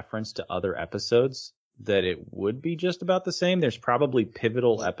little reference to other episodes that it would be just about the same. There's probably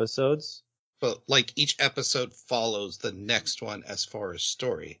pivotal episodes. But like each episode follows the next one as far as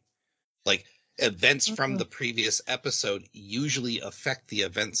story. Like events from the previous episode usually affect the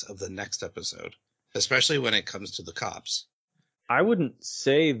events of the next episode, especially when it comes to the cops. I wouldn't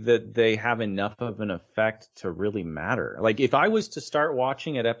say that they have enough of an effect to really matter. Like if I was to start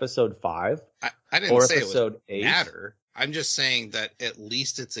watching at episode 5 I didn't or say episode it was 8, matter. I'm just saying that at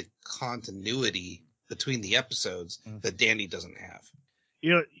least it's a continuity between the episodes that Dandy doesn't have.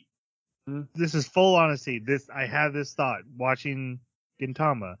 You know, this is full honesty. I had this thought watching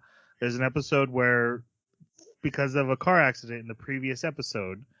Gintama. There's an episode where, because of a car accident in the previous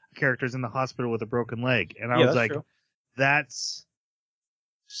episode, a character's in the hospital with a broken leg, and I was like, true. That's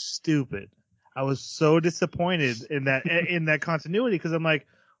stupid. I was so disappointed in that continuity because I'm like,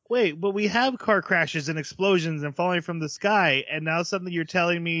 wait, but we have car crashes and explosions and falling from the sky, and now suddenly you're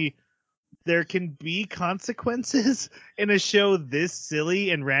telling me there can be consequences in a show this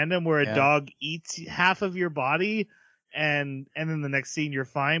silly and random where a dog eats half of your body and then the next scene you're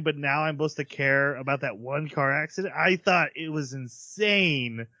fine, but now I'm supposed to care about that one car accident? I thought it was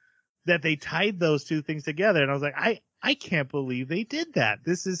insane that they tied those two things together, and I was like, I can't believe they did that.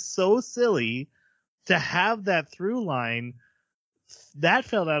 This is so silly to have that through line. That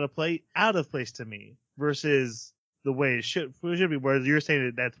felt out of place to me versus the way it should be. Whereas you're saying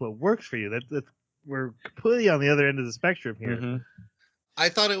that that's what works for you. That we're completely on the other end of the spectrum here. Mm-hmm. I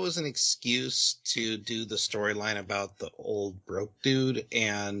thought it was an excuse to do the storyline about the old broke dude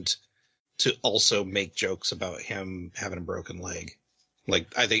and to also make jokes about him having a broken leg.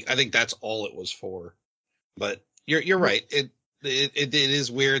 Like I think that's all it was for. But you're right. It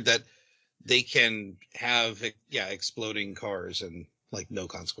is weird that they can have exploding cars and like no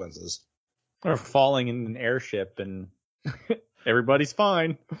consequences. Or falling in an airship and everybody's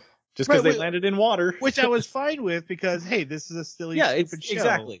fine just because they landed in water. Which I was fine with because, hey, this is a silly, stupid show.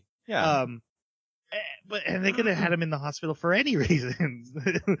 Exactly. Yeah. And they could have had him in the hospital for any reason.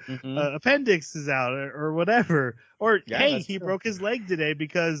 Appendix is out or whatever. Or, hey, he broke his leg today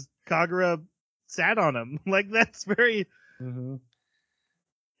because Kagura sat on him. Like, that's very...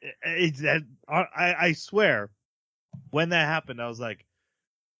 I swear, when that happened, I was like,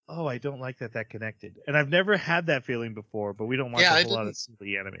 oh, I don't like that connected. And I've never had that feeling before, but we don't watch a whole lot of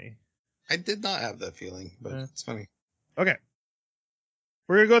silly anime. I did not have that feeling, but it's funny. Okay.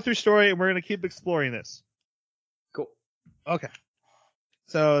 We're going to go through story, and we're going to keep exploring this. Cool. Okay.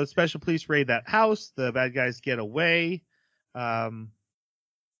 So, special police raid that house. The bad guys get away.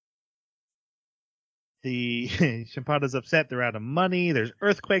 The Shimpada's upset. They're out of money. There's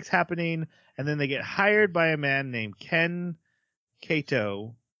earthquakes happening. And then they get hired by a man named Ken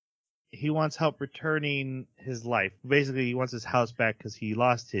Kato. He wants help returning his life. Basically, he wants his house back because he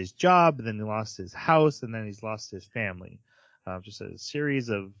lost his job, and then he lost his house, and then he's lost his family. Just a series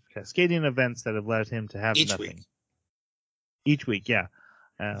of cascading events that have led him to have nothing. Each week, yeah.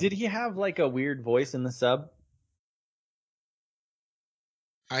 Did he have like a weird voice in the sub?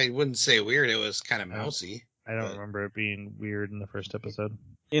 I wouldn't say weird. It was kind of mousy. I don't remember it being weird in the first episode.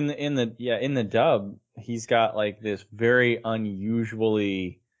 In the dub, he's got like this very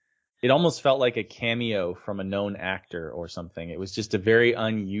unusually. It almost felt like a cameo from a known actor or something. It was just a very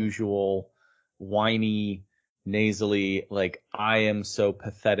unusual, whiny, nasally, like I am so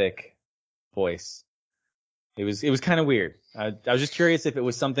pathetic voice. It was kind of weird. I was just curious if it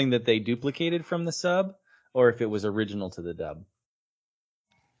was something that they duplicated from the sub or if it was original to the dub.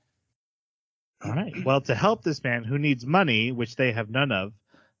 All right. Well, to help this man who needs money, which they have none of,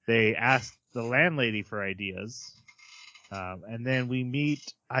 they asked the landlady for ideas. And then we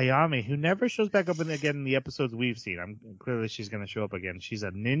meet Ayame, who never shows back up again in the episodes we've seen. Clearly she's going to show up again. She's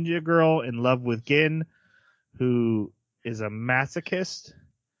a ninja girl in love with Gin, who is a masochist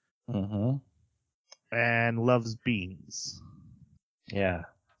and loves beans. Yeah.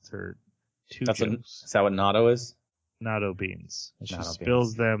 It's her two Is jokes. that what natto is? Natto beans. And she Natto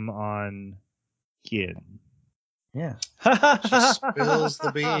spills them on Gin. Yeah. She spills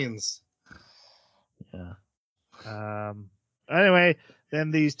the beans. Yeah. Anyway,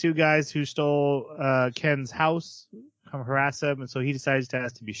 then these two guys who stole Ken's house come harass him, and so he decides to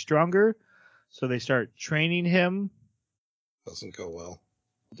have to be stronger. So they start training him. Doesn't go well.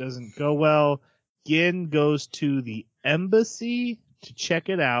 Doesn't go well. Gin goes to the embassy to check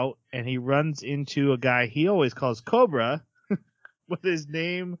it out, and he runs into a guy he always calls Cobra, but his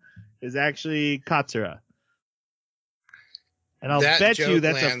name is actually Katsura. And I'll bet you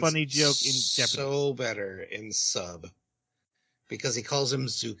that's a funny joke in Japanese. So better in sub, because he calls him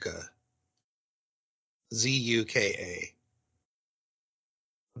Zuka. Zuka.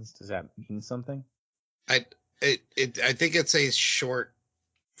 Does that mean something? I think it's a short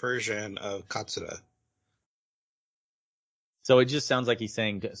version of Katsura. So it just sounds like he's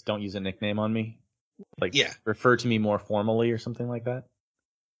saying, just don't use a nickname on me. Like, yeah, refer to me more formally or something like that.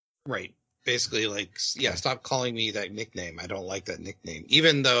 Right. Basically, like, yeah, stop calling me that nickname. I don't like that nickname.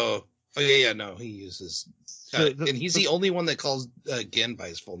 Even though, no, he uses, and he's the only one that calls Gin by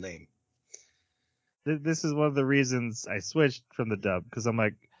his full name. This is one of the reasons I switched from the dub, because I'm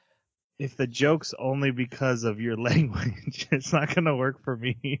like, if the joke's only because of your language, it's not going to work for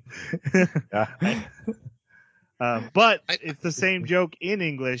me. But it's the same joke in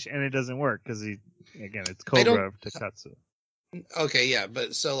English, and it doesn't work, because it's Cobra to Katsu. Okay, yeah,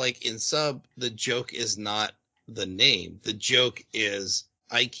 but so like in sub, the joke is not the name. The joke is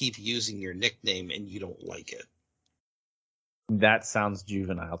I keep using your nickname and you don't like it. That sounds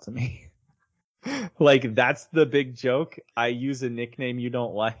juvenile to me. Like, that's the big joke. I use a nickname you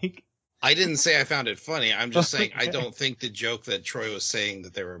don't like. I didn't say I found it funny. I'm just saying I don't think the joke that Troy was saying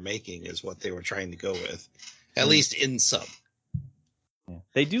that they were making is what they were trying to go with. At least in sub. Yeah.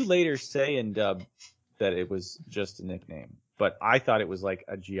 They do later say in dub that it was just a nickname. But I thought it was like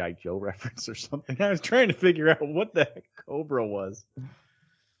a G.I. Joe reference or something. I was trying to figure out what the heck Cobra was.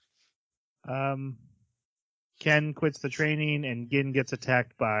 Ken quits the training, and Gin gets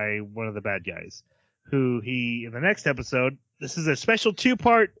attacked by one of the bad guys, who in the next episode, this is a special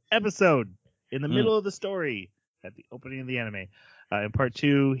 2-part episode in the middle of the story at the opening of the anime. In part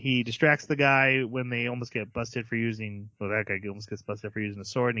 2, he distracts the guy when they almost get busted for that guy almost gets busted for using a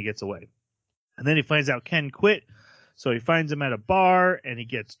sword, and he gets away. And then he finds out Ken quit. So he finds him at a bar, and he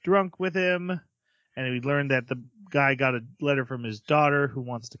gets drunk with him, and we learn that the guy got a letter from his daughter who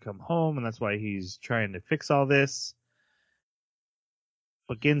wants to come home, and that's why he's trying to fix all this.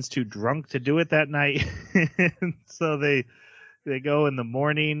 But Gin's too drunk to do it that night, so they go in the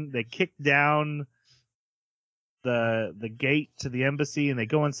morning. They kick down the gate to the embassy, and they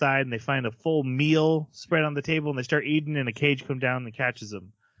go inside, and they find a full meal spread on the table, and they start eating, and a cage comes down and catches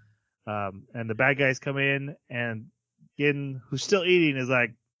them. And the bad guys come in, and Gin, who's still eating, is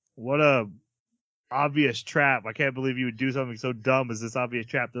like, what a obvious trap. I can't believe you would do something so dumb as this obvious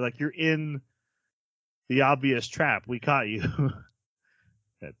trap. They're like, you're in the obvious trap. We caught you.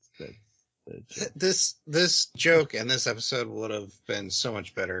 This joke and this episode would have been so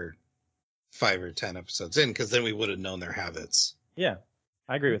much better 5 or 10 episodes in, because then we would have known their habits. Yeah,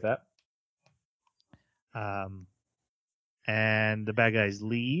 I agree with that. And the bad guys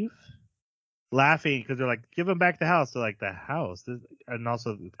leave, laughing because they're like, give them back the house. They're like, the house? And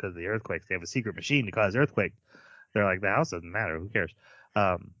also because of the earthquakes, they have a secret machine to cause earthquake. They're like, the house doesn't matter. Who cares?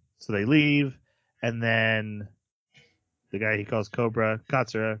 So they leave, and then the guy he calls Cobra,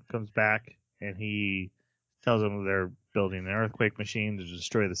 Katsura, comes back, and he tells them they're building an earthquake machine to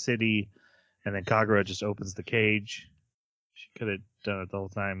destroy the city. And then Kagura just opens the cage. She could have done it the whole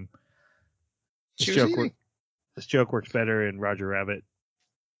time. This joke works better in Roger Rabbit.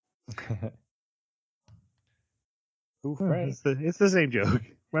 Ooh, right. It's the same joke.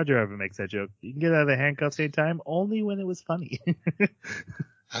 Roger Rabbit makes that joke. You can get out of the handcuffs anytime, only when it was funny.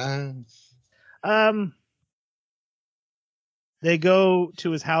 They go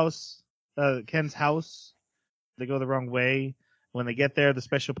to his house, Ken's house. They go the wrong way. When they get there, the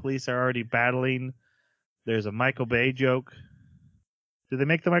special police are already battling. There's a Michael Bay joke. Did they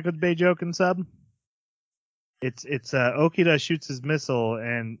make the Michael Bay joke in sub? It's Okida shoots his missile,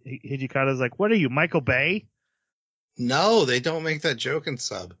 and Hijikata's like, what are you, Michael Bay? No, they don't make that joke in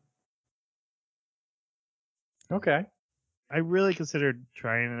sub. Okay. I really considered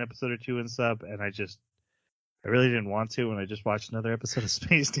trying an episode or two in sub, and I just I really didn't want to when I just watched another episode of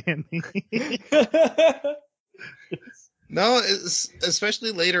Space Dandy. No,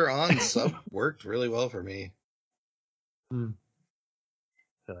 especially later on, sub worked really well for me. I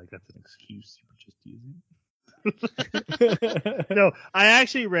feel like that's an excuse you were just using. No, I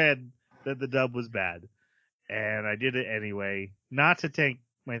actually read that the dub was bad, and I did it anyway. Not to tank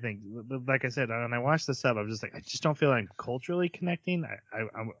my thing, but like I said, when I watched the sub, I was just like, I just don't feel like I'm culturally connecting.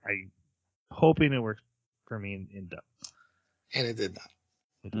 I'm hoping it works for me in dub. And it did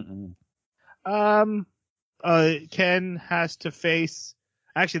Mm-mm. Ken has to face.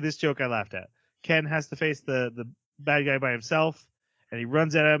 Actually, this joke I laughed at. Ken has to face the bad guy by himself, and he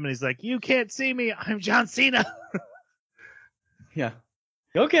runs at him, and he's like, "You can't see me. I'm John Cena." Yeah.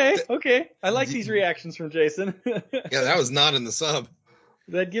 Okay. I like these reactions from Jason. Yeah, that was not in the sub.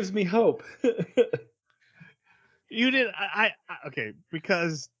 That gives me hope. You did. Okay,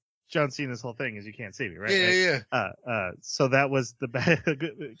 because John Cena's whole thing is you can't see me, right? Yeah. So that was the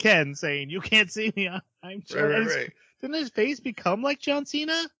bad Ken saying, "You can't see me. I'm John." Right. Didn't his face become like John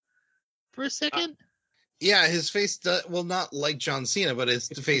Cena for a second? Yeah, his face does, well, not like John Cena, but his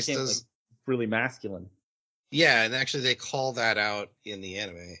face became, does. like, really masculine. Yeah, and actually they call that out in the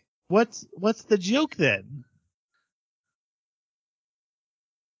anime. What's the joke then?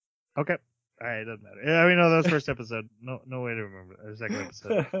 Okay. All right, it doesn't matter. I mean, no, that was first episode. No way to remember. Or second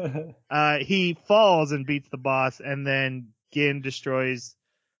episode. He falls and beats the boss, and then Gin destroys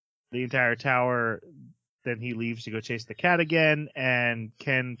the entire tower. Then he leaves to go chase the cat again, and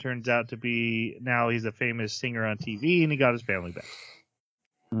Ken turns out to be, now he's a famous singer on TV, and he got his family back.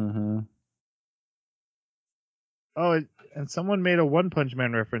 Mm-hmm. Oh, and someone made a One Punch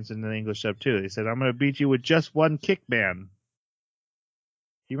Man reference in the English dub too. They said, "I'm going to beat you with just one kick, man."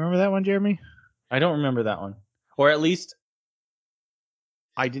 You remember that one, Jeremy? I don't remember that one. Or at least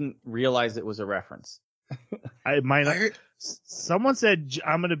I didn't realize it was a reference. I might not. Someone said,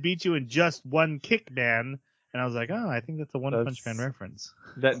 "I'm going to beat you in just one kick, man." And I was like, oh, I think that's a One Punch Man reference.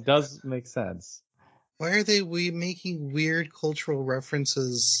 That does make sense. Why are we making weird cultural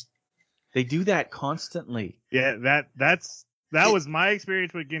references? They do that constantly. Yeah, that was my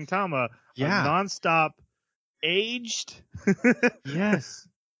experience with Gintama. Yeah. Nonstop aged. Yes.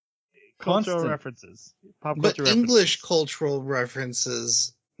 Cultural references. Pop But culture English references. cultural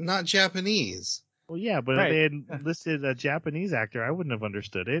references, not Japanese. Well, yeah, but Right. if they had listed a Japanese actor, I wouldn't have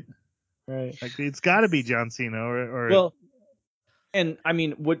understood it. Right. Like, it's got to be John Cena or Well, and I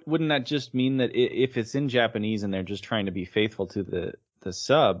mean, wouldn't that just mean that if it's in Japanese and they're just trying to be faithful to the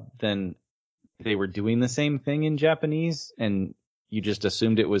sub, then they were doing the same thing in Japanese and you just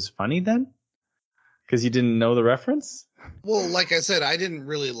assumed it was funny then? Because you didn't know the reference? Well, like I said, I didn't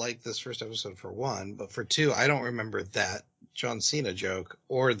really like this first episode for one, but for two, I don't remember that John Cena joke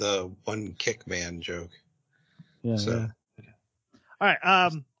or the one kick man joke. Yeah. So, All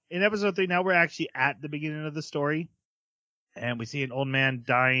right. In episode 3, now we're actually at the beginning of the story, and we see an old man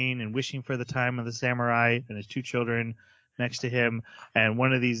dying and wishing for the time of the samurai, and his 2 children next to him. And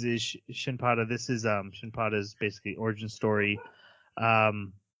one of these is Shinpada. This is Shinpada's basically origin story.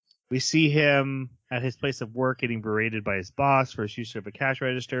 We see him at his place of work getting berated by his boss for his use of a cash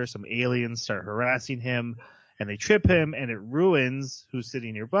register. Some aliens start harassing him, and they trip him, and it ruins, who's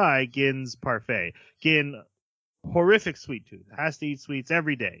sitting nearby, Gin's parfait. Gin, horrific sweet tooth, has to eat sweets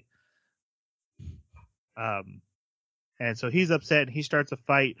every day. And so he's upset, and he starts a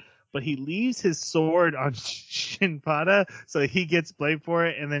fight, but he leaves his sword on Shinpada, so he gets blamed for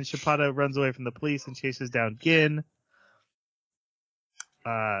it, and then Shinpada runs away from the police and chases down Gin.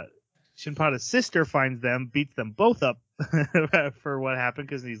 Shinpada's sister finds them, beats them both up for what happened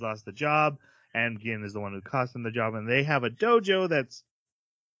because he's lost the job, and Gin is the one who cost him the job, and they have a dojo that's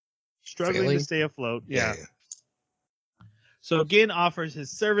struggling to stay afloat. Yeah. So Gin offers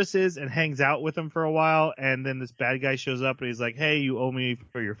his services and hangs out with him for a while, and then this bad guy shows up and he's like, "Hey, you owe me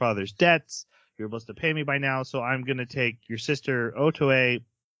for your father's debts. You're supposed to pay me by now, so I'm going to take your sister Otoe.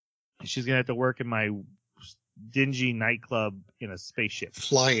 She's going to have to work in my dingy nightclub in a spaceship.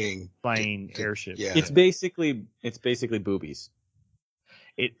 Flying airship." Yeah. It's basically boobies.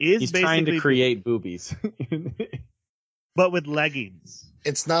 It is He's basically trying to create boobies. but with leggings.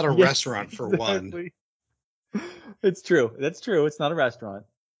 It's not a Yes, restaurant for one. Exactly. It's true. That's true. It's not a restaurant.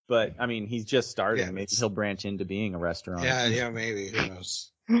 But, I mean, he's just starting. Yeah, Maybe it's- he'll branch into being a restaurant. Yeah, maybe. Who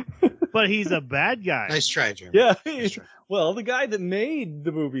knows? But he's a bad guy. Nice try, Jeremy. Yeah. Nice try. Well, the guy that made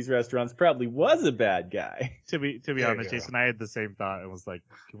the boobies restaurants probably was a bad guy. To be There you honest, go. Jason, I had the same thought and was like,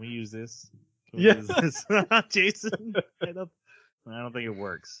 "Can we use this? Can we Yeah. use this?" Jason, I don't think it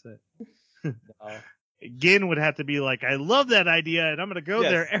works. Gin would have to be like, "I love that idea, and I'm going to go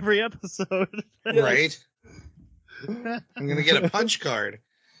Yes. there every episode." Right? I'm gonna get a punch card.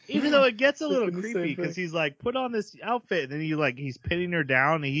 Even though it gets a little Thinking the same creepy because he's like, put on this outfit, and then he's pinning her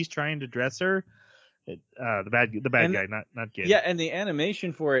down, and he's trying to dress her. The bad guy, not Gin. Yeah, and the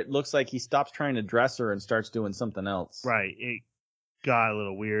animation for it looks like he stops trying to dress her and starts doing something else. Right. It got a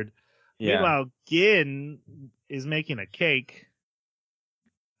little weird. Yeah. Meanwhile, Gin is making a cake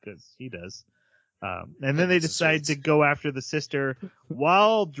because he does. And then they decide to go after the sister.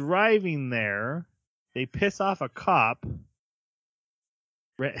 While driving there, they piss off a cop.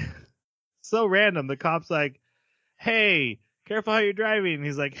 So random. The cop's like, hey, careful how you're driving. And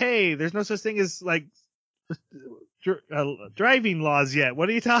he's like, hey, there's no such thing as like driving laws yet. What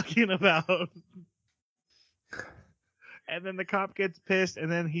are you talking about? And then the cop gets pissed, and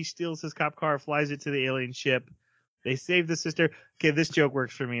then he steals his cop car, flies it to the alien ship. They save the sister. Okay, this joke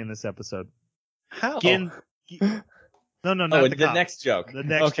works for me in this episode. How? No, not the cop. Next joke. The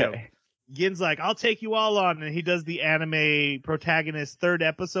next joke. Gin's like, I'll take you all on, and he does the anime protagonist third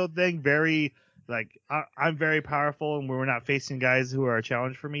episode thing. Very like, I'm very powerful, and we're not facing guys who are a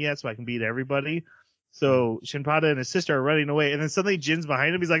challenge for me yet, so I can beat everybody. So Shinpada and his sister are running away, and then suddenly Jin's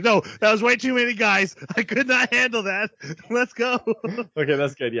behind him. He's like, no, that was way too many guys. I could not handle that. Let's go. Okay,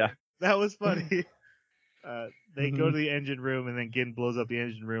 that's good. Yeah. That was funny. They go to the engine room, and then Gin blows up the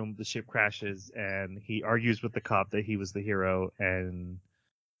engine room. The ship crashes, and he argues with the cop that he was the hero, and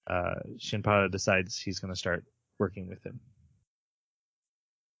Shinpada decides he's going to start working with him.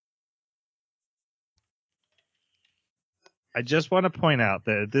 I just want to point out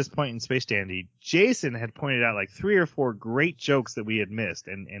that at this point in Space Dandy, Jason had pointed out like 3 or 4 great jokes that we had missed,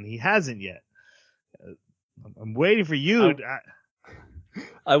 and he hasn't yet. I'm waiting for you.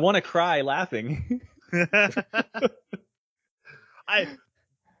 I want to cry laughing. The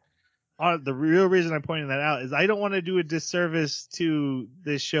real reason I'm pointing that out is I don't want to do a disservice to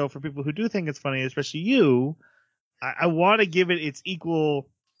this show for people who do think it's funny, especially you. I want to give it its equal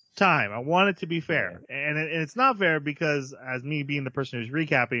time. I want it to be fair, and it's not fair because as me being the person who's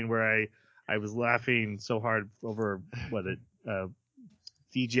recapping, where I was laughing so hard over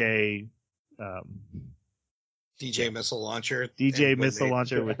DJ missile launcher. DJ missile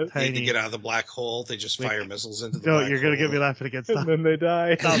launcher with tiny. Need to get out of the black hole. They just fire missiles into the No, black you're gonna hole. get me laughing again. Stop. And then they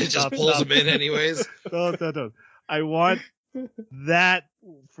die. And it just pulls them in anyways. Don't. I want that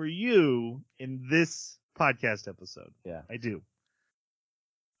for you in this podcast episode. Yeah, I do.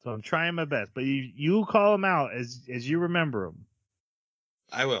 So I'm trying my best, but you call them out as you remember them.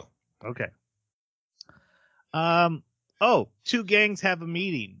 I will. Okay. 2 gangs have a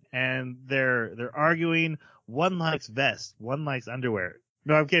meeting and they're arguing. One likes vests, one likes underwear.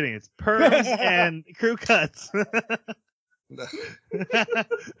 No, I'm kidding. It's perms and crew cuts.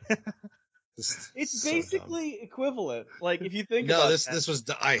 it's so basically equivalent. Like if you think dumb. about this was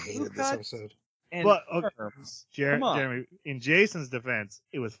I hated this episode. and Well, okay. perms. Jeremy, in Jason's defense,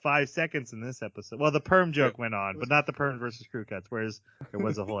 it was 5 seconds in this episode. Well, the perm joke went on, but not the perm versus crew cuts, whereas there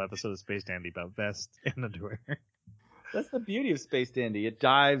was a whole episode of Space Dandy about vest and underwear. That's the beauty of Space Dandy. It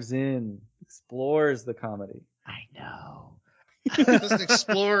dives in, explores the comedy. I know. It doesn't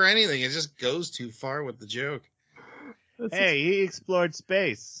explore anything. It just goes too far with the joke. Hey, he explored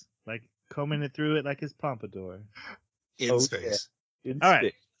space, like combing it through it like his pompadour. In space. All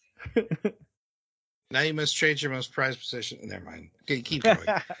right. Now you must trade your most prized possession. Never mind. Okay, keep going.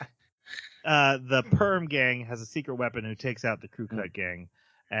 The perm gang has a secret weapon who takes out the crew cut gang,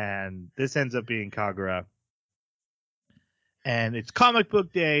 and this ends up being Kagura. And it's comic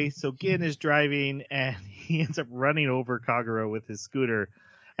book day, so Gin is driving, and he ends up running over Kagura with his scooter.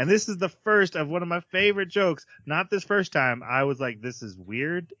 And this is the first of one of my favorite jokes. Not this first time. I was like, this is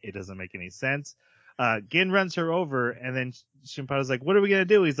weird. It doesn't make any sense. Gin runs her over, and then Shinpada's like, what are we going to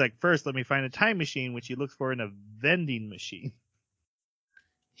do? He's like, first, let me find a time machine, which he looks for in a vending machine.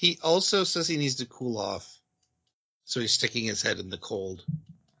 He also says he needs to cool off, so he's sticking his head in the cold.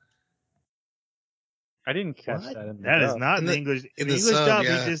 I didn't catch What? that. In the That is dub. not In the the- English. in In the the English sub, dub,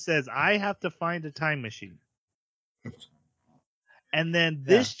 yeah. he just says, I have to find a time machine. And then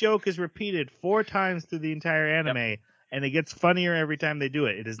this joke is repeated 4 times through the entire anime, and it gets funnier every time they do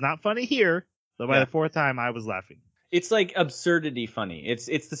it. It is not funny here, but by the 4th time, I was laughing. It's like absurdity funny.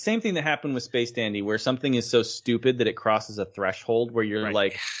 It's the same thing that happened with Space Dandy, where something is so stupid that it crosses a threshold where you're Right.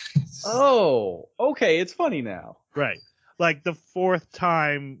 like, oh, okay, it's funny now. Right. Like the 4th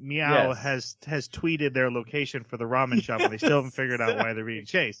time Meow Yes. has tweeted their location for the ramen shop, and they still haven't figured out why they're being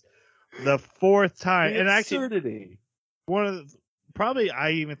chased. The 4th time, and actually, absurdity. one of the, probably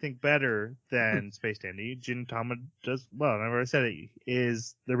I even think better than Space Dandy, Gintama does well. I've already said it,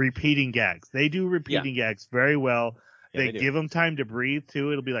 is the repeating gags. They do repeating gags very well. Yeah, They do. give them time to breathe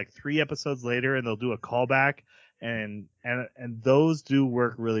too. It'll be like 3 episodes later, and they'll do a callback, and those do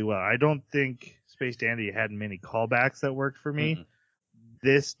work really well. I don't think Space Dandy had many callbacks that worked for me. Mm-mm.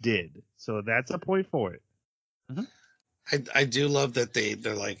 This did, so that's a point for it. I do love that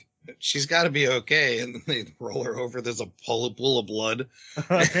they're like, she's got to be okay, and then they roll her over. There's a pool of blood,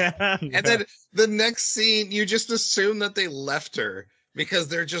 and then the next scene, you just assume that they left her because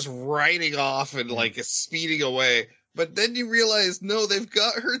they're just riding off and like speeding away. But then you realize, no, they've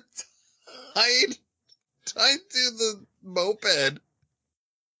got her tied to the moped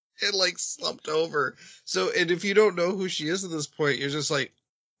and like slumped over. So, and if you don't know who she is at this point, you're just like,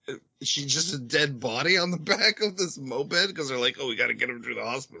 she's just a dead body on the back of this moped because they're like, oh, we got to get him to the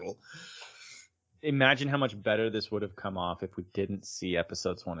hospital. Imagine how much better this would have come off if we didn't see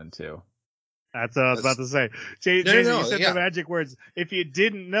episodes 1 and 2. That's what I was about to say. Jason, you said the magic words. If you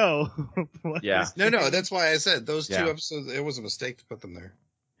didn't know. No, that's why I said those 2 episodes, it was a mistake to put them there.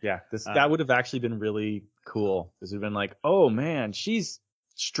 Yeah, that would have actually been really cool. This would have been like, oh man, she's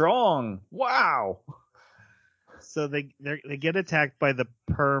strong. Wow. So they get attacked by the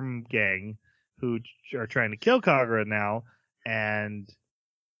Perm gang, who are trying to kill Kagura now, and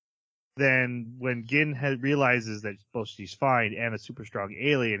then when Gin realizes that both she's fine and a super strong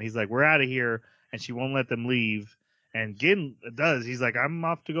alien, he's like, "We're out of here," and she won't let them leave. And Gin does. He's like, "I'm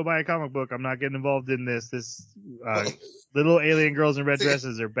off to go buy a comic book. I'm not getting involved in this. This little alien girls in red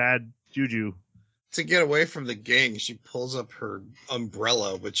dresses are bad juju." To get away from the gang, she pulls up her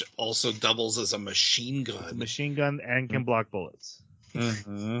umbrella, which also doubles as a machine gun. It's a machine gun and can block bullets.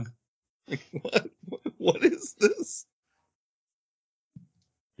 Mm-hmm. Like, what is this?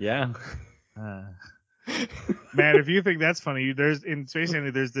 Yeah. Man, if you think that's funny, there's in Space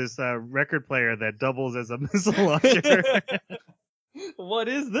Dandy, there's this record player that doubles as a missile launcher. What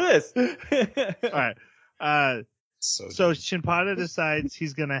is this? All right. So dumb. Shinpada decides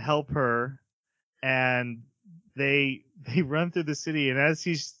he's gonna help her, and they run through the city, and as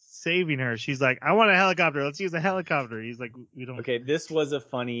he's saving her, she's like, "I want a helicopter. Let's use a helicopter." He's like, "We don't." Okay, this was a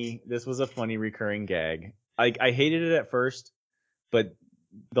funny recurring gag. I hated it at first, but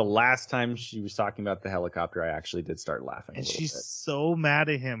the last time she was talking about the helicopter, I actually did start laughing. And she's bit. so mad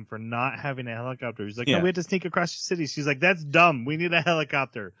at him for not having a helicopter. He's like, "No, we had to sneak across the city." She's like, "That's dumb. We need a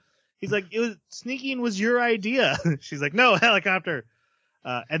helicopter." He's like, "Sneaking was your idea." She's like, "No, helicopter."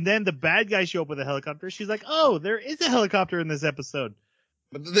 And then the bad guys show up with a helicopter. She's like, "Oh, there is a helicopter in this episode."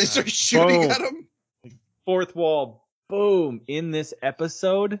 But they start shooting at him. Fourth wall, boom! In this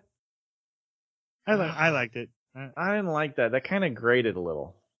episode, I liked it. I didn't like that. That kind of grated a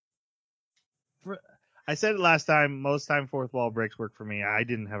little. I said it last time. Most time, fourth wall breaks work for me. I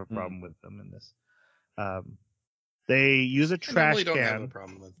didn't have a problem with them in this. They use a trash I can. don't have a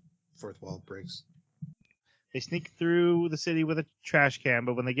problem with fourth wall breaks. They sneak through the city with a trash can,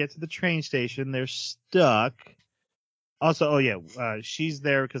 but when they get to the train station, they're stuck. Also, she's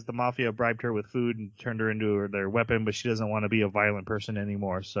there because the mafia bribed her with food and turned her into their weapon, but she doesn't want to be a violent person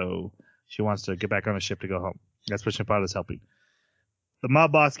anymore, so she wants to get back on a ship to go home. That's what Shinpada's helping. The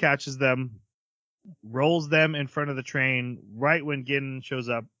mob boss catches them, rolls them in front of the train right when Gin shows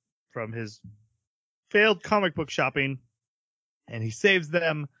up from his failed comic book shopping, and he saves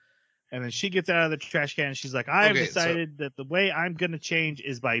them. And then she gets out of the trash can and she's like, I've decided that the way I'm going to change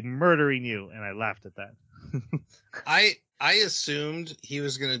is by murdering you. And I laughed at that. I assumed he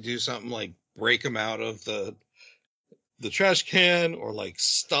was going to do something like break him out of the trash can or like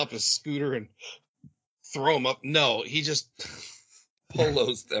stop his scooter and throw him up. No, he just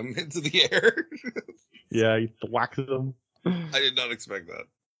polos them into the air. Yeah, he thwacks them. I did not expect that.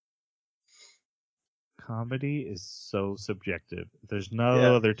 Comedy is so subjective. There's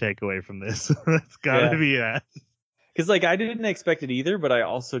no other takeaway from this. That's gotta be that. Because I didn't expect it either, but I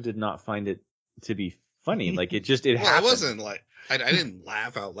also did not find it to be funny. Like it happened. I wasn't like I didn't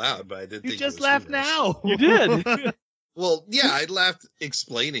laugh out loud, but I did. You think just it was laughed humorous. now. You did. Well, yeah, I laughed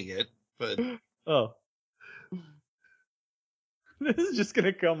explaining it, but oh. This is just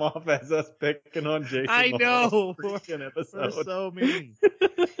gonna come off as us picking on Jason. I know. Freaking episode. We're so mean.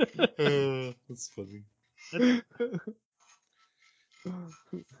 that's funny.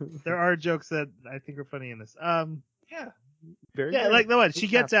 There are jokes that I think are funny in this. Very yeah, good. like the one she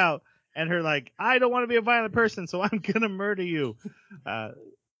gets out and her like, I don't want to be a violent person, so I'm gonna murder you.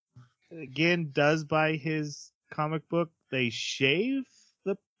 Again, does buy his comic book. They shave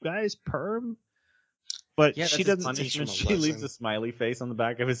the guy's perm, but she doesn't. Punishment. She leaves a smiley face on the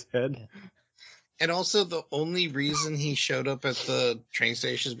back of his head. And also, the only reason he showed up at the train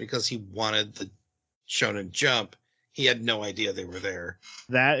station is because he wanted the Shonen Jump. He had no idea they were there.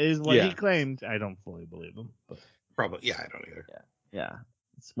 That is what he claimed. I don't fully believe him, but probably, I don't either. Yeah,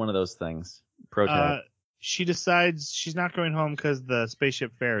 it's one of those things. Protest. she decides she's not going home because the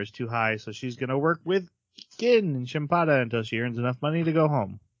spaceship fare is too high, so she's going to work with Gin and Shimpada until she earns enough money to go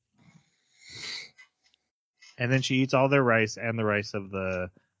home. And then she eats all their rice and the rice of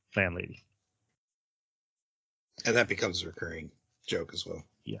the landlady. And that becomes a recurring joke as well.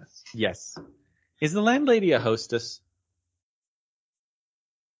 Yes. Yes. Is the landlady a hostess?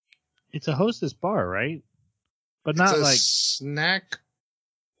 It's a hostess bar, right? But It's not a like... snack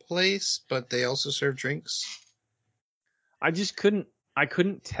place, but they also serve drinks. I couldn't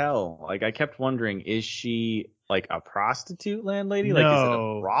tell. Like, I kept wondering, is she like a prostitute landlady? Like, is it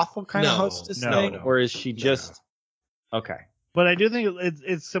No. a brothel kind of No. hostess No, thing? no. Or is she No, just... Okay. But I do think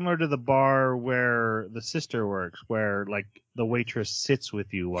it's similar to the bar where the sister works, where like the waitress sits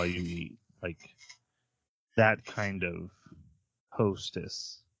with you while you eat, like that kind of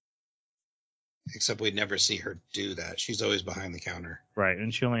hostess, Except we never see her do that. She's always behind the counter. right?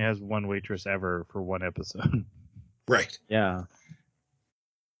 And she only has one waitress ever for one episode. Right. Yeah.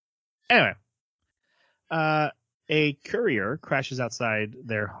 Anyway, a courier crashes outside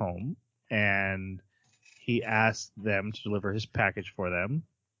their home, and he asks them to deliver his package for them,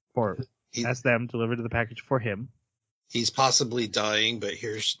 He- asks them to deliver the package for him. He's possibly dying, but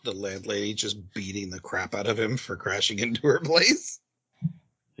here's the landlady just beating the crap out of him for crashing into her place.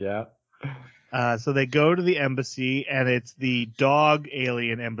 Yeah. So they go to the embassy, and it's the dog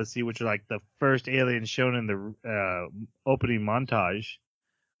alien embassy, which are like the first aliens shown in the opening montage.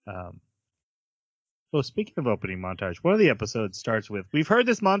 Well, speaking of opening montage, one of the episodes starts with, "We've heard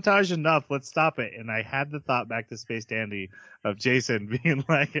this montage enough, let's stop it." And I had the thought back to Space Dandy of Jason being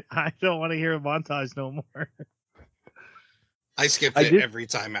like, "I don't want to hear a montage no more." I skipped I it did- every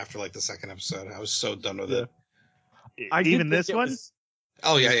time after like the second episode. I was so done with Yeah. it. I did Even think this it one? was-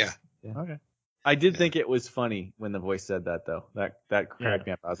 Oh yeah. Okay. I did Yeah. think it was funny when the voice said that, though. That cracked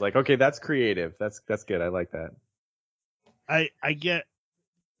me up. I was like, okay, that's creative. That's good. I like that. I get,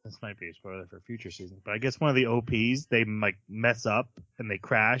 this might be a spoiler for future seasons, but I guess one of the OPs, they like mess up and they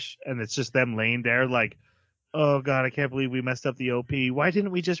crash, and it's just them laying there like, "Oh god, I can't believe we messed up the OP. Why didn't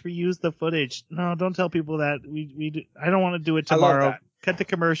we just reuse the footage?" No, don't tell people that. I don't want to do it I love tomorrow. that. Cut the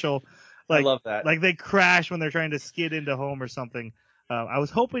commercial. I love that. Like they crash when they're trying to skid into home or something. I was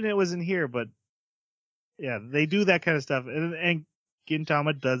hoping it was in here, but yeah, they do that kind of stuff, and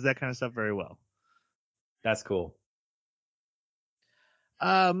Gintama does that kind of stuff very well. That's cool.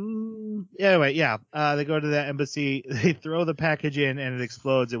 Anyway, yeah. They go to the embassy. They throw the package in, and it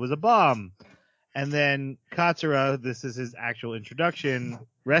explodes. It was a bomb. And then Katsura, this is his actual introduction,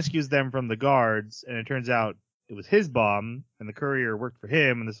 rescues them from the guards, and it turns out it was his bomb, and the courier worked for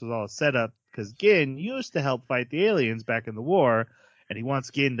him, and this was all a setup because Gin used to help fight the aliens back in the war, and he wants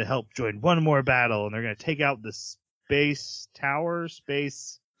Gin to help join one more battle, and they're going to take out the spaceport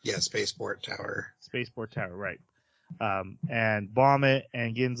tower, right? And bomb it,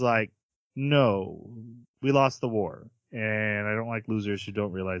 and Gin's like, "No, we lost the war, and I don't like losers who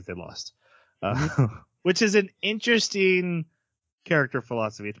don't realize they lost." Which is an interesting character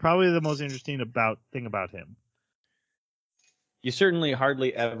philosophy. It's probably the most interesting thing about him. You certainly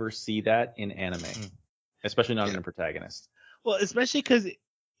hardly ever see that in anime, especially not in a protagonist. Well, especially because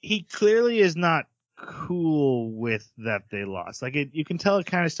he clearly is not cool with that they lost. Like you can tell it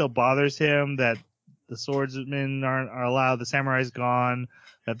kind of still bothers him that the swordsmen are allowed, the samurai's gone,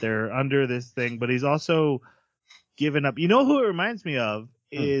 that they're under this thing, but he's also given up. You know who it reminds me of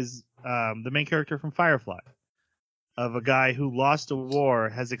is the main character from Firefly, of a guy who lost a war,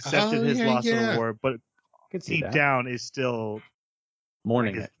 has accepted his loss in a war, but deep down is still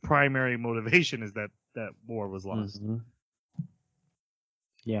mourning his it. primary motivation is that war was lost. Mhm.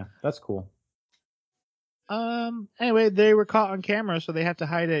 Yeah, that's cool. Anyway, they were caught on camera, so they have to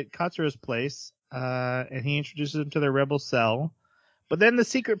hide at Katsura's place, and he introduces them to their rebel cell. But then the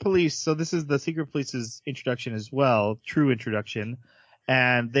secret police, so this is the secret police's introduction as well, true introduction,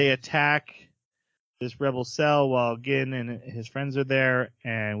 and they attack this rebel cell while Gin and his friends are there,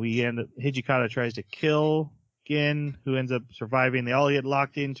 and Hijikata tries to kill Gin, who ends up surviving. They all get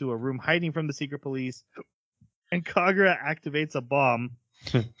locked into a room hiding from the secret police, and Kagura activates a bomb.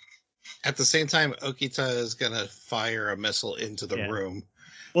 At the same time, Okita is gonna fire a missile into the room.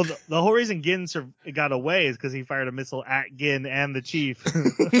 Well, the whole reason Gin got away is because he fired a missile at Gin and the chief,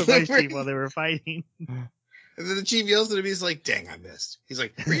 the vice chief, while they were fighting. And then the chief yells at him. He's like, "Dang, I missed." He's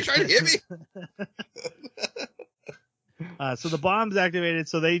like, "Were you trying to hit me?" So the bomb's activated,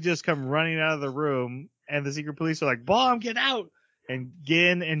 so they just come running out of the room, and the secret police are like, "Bomb, get out!" And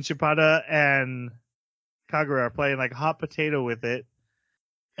Gin and Shimpada and Kagura are playing like hot potato with it,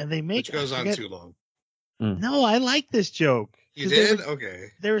 and they make Which goes on too long. No, I like this joke. You 'Cause did? Okay.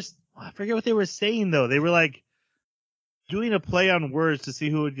 There's I forget what they were saying though. They were like doing a play on words to see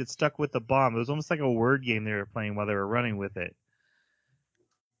who would get stuck with the bomb. It was almost like a word game they were playing while they were running with it.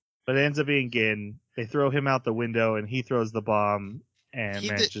 But it ends up being Gin. They throw him out the window, and he throws the bomb and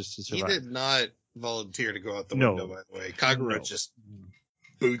manages to survive. He did not volunteer to go out the No. window, by the way. Kagura No. just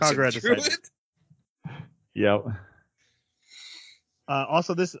boots Kagura him through decided. it. Yep.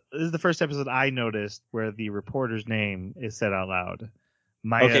 Also, this is the first episode I noticed where the reporter's name is said out loud.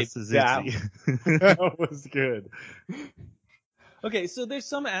 Maya Okay, Suzuki. That was good. Okay, so there's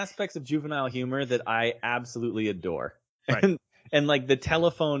some aspects of juvenile humor that I absolutely adore. Right. And like the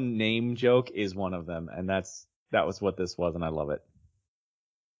telephone name joke is one of them, and that was what this was, and I love it.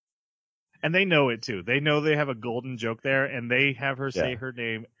 And they know it too. They know they have a golden joke there, and they have her say Yeah. her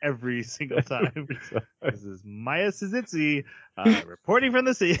name every single time. This is Maya Suzuki, reporting from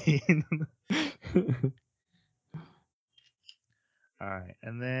the scene. All right,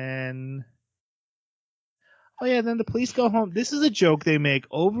 and then, then the police go home. This is a joke they make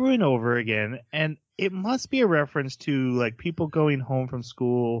over and over again, and it must be a reference to like people going home from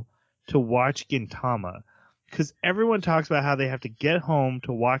school to watch Gintama, because everyone talks about how they have to get home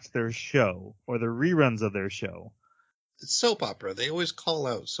to watch their show or the reruns of their show. It's soap opera. They always call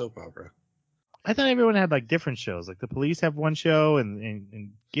out soap opera. I thought everyone had like different shows. Like the police have one show,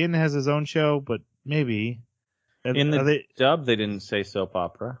 and Gin has his own show, but maybe. In Are the they- dub, they didn't say soap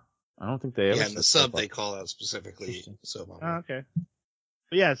opera. I don't think they ever Yeah, said in the soap sub, they opera. call out specifically Interesting. soap Oh, opera. okay.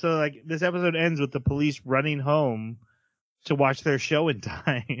 But yeah, so like this episode ends with the police running home to watch their show in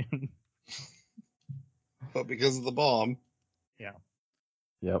time. But because of the bomb,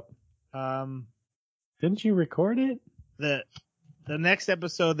 Yep. um, Didn't you record it? the next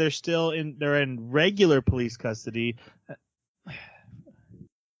episode they're in regular police custody.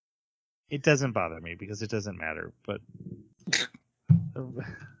 It doesn't bother me because it doesn't matter, but the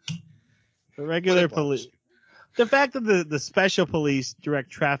regular What it police. bothers The fact that the special police direct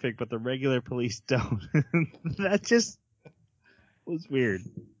traffic, but the regular police don't, that just was weird.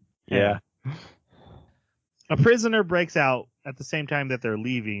 Yeah. A prisoner breaks out at the same time that they're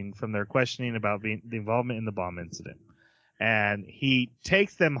leaving from their questioning about the involvement in the bomb incident. And he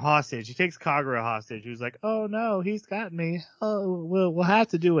takes them hostage. He takes Kagura hostage, who's like, oh no, he's got me. Oh, we'll have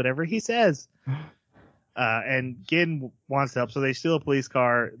to do whatever he says. And Gin wants to help, so they steal a police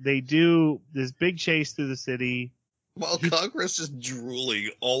car. They do this big chase through the city. While Kagura's just drooling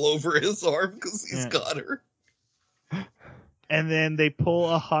all over his arm because he's Yeah. got her. And then they pull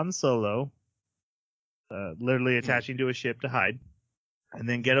a Han Solo, literally attaching to a ship to hide, and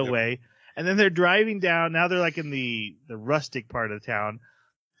then get away. And then they're driving down. Now they're like in the rustic part of town,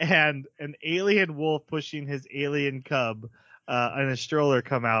 and an alien wolf pushing his alien cub in a stroller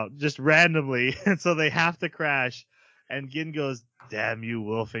come out just randomly, and so they have to crash. And Gin goes, "Damn you,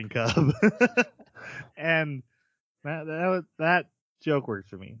 wolf and cub!" And that joke worked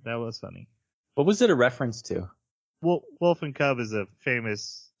for me. That was funny. What was it a reference to? Wolf and Cub is a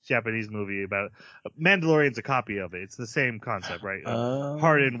famous Japanese movie about Mandalorian's a copy of it. It's the same concept, right? A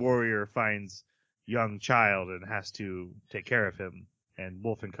hardened warrior finds young child and has to take care of him. And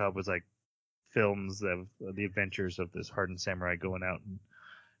Wolf and Cub was like films of the adventures of this hardened samurai going out and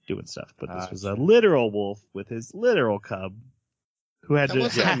doing stuff. But this was a literal wolf with his literal cub who had That to.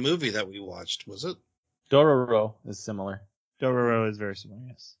 wasn't a movie that we watched, was it? Dororo is similar. Dororo is very similar,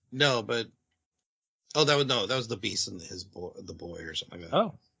 yes. No, but that was the beast and the boy or something like that.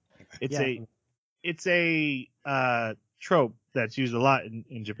 Oh. It's a trope that's used a lot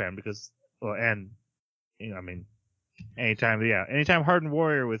in Japan because, anytime hardened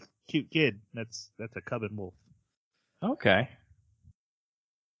warrior with cute kid, that's a cub and wolf. Okay.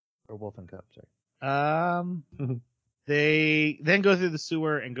 Or wolf and cub, sorry. They then go through the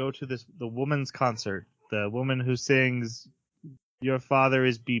sewer and go to the woman's concert. The woman who sings "Your Father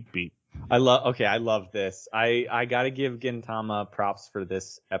is Beep Beep." I love this. I gotta give Gintama props for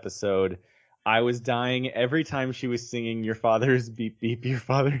this episode. I was dying every time she was singing "Your father is beep beep, your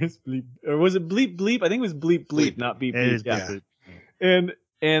father is bleep," or was it bleep bleep? I think it was bleep bleep, not beep It beep. is Yeah. Beep Beep.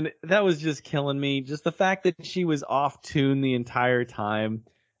 And that was just killing me. Just the fact that she was off tune the entire time.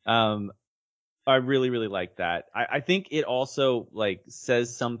 I really, really like that. I think it also like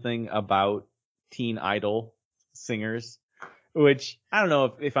says something about teen idol singers, which I don't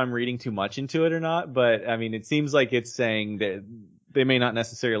know if I'm reading too much into it or not, but I mean, it seems like it's saying that they may not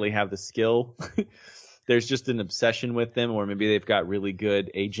necessarily have the skill. There's just an obsession with them, or maybe they've got really good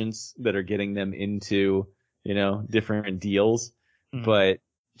agents that are getting them into, different deals. Mhm. But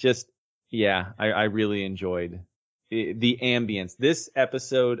just, yeah, I really enjoyed the ambience. This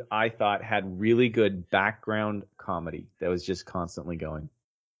episode, I thought, had really good background comedy that was just constantly going.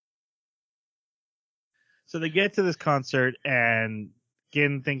 So they get to this concert, and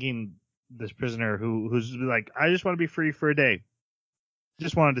Gin, thinking this prisoner who's like, I just want to be free for a day.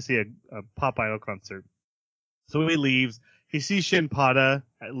 Just wanted to see a Pop Idol concert. So he leaves. He sees Shinpada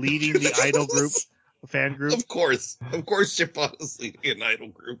leading the idol group, fan group. Of course, Shinpada's leading an idol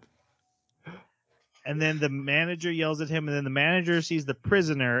group. And then the manager yells at him, and then the manager sees the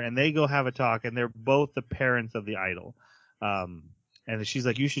prisoner, and they go have a talk, and they're both the parents of the idol. And she's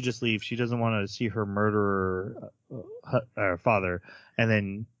like, you should just leave. She doesn't want to see her murderer father. And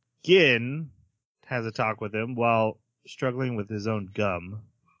then Gin has a talk with him while struggling with his own gum.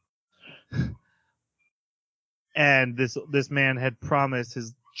 And this man had promised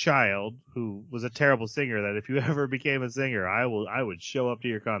his child, who was a terrible singer, that if you ever became a singer, I would show up to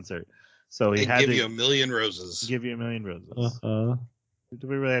your concert. So he had give to you 1,000,000 roses. Give you 1,000,000 roses. Do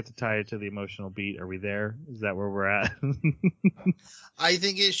we really have to tie it to the emotional beat? Are we there? Is that where we're at? I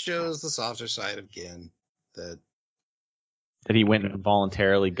think it shows the softer side of Gin. That he went and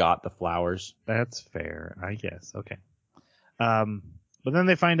voluntarily got the flowers. That's fair, I guess. Okay. But then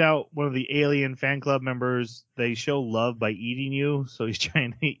they find out one of the alien fan club members, they show love by eating you. So he's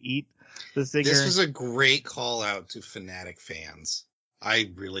trying to eat the singer. This was a great call out to fanatic fans.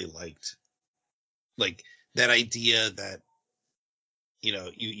 I really liked that idea that, you know,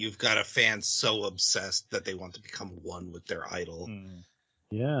 you've got a fan so obsessed that they want to become one with their idol.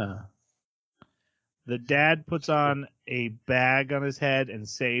 Yeah. The dad puts on a bag on his head and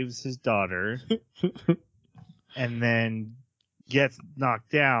saves his daughter. And then gets knocked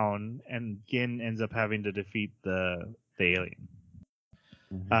down, and Gin ends up having to defeat the alien.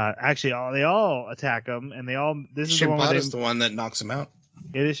 Actually, they all attack him, and this is Shinpada's the one that knocks him out.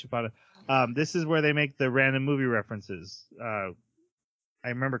 It is Shinpada. This is where they make the random movie references. I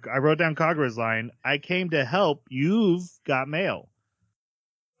remember I wrote down Kagura's line, I came to help, you've got mail,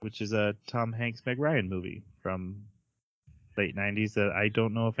 which is a Tom Hanks, Meg Ryan movie from late 90s that I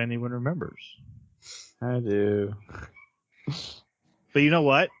don't know if anyone remembers. I do. But you know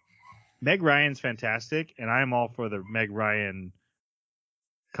what? Meg Ryan's fantastic, and I'm all for the Meg Ryan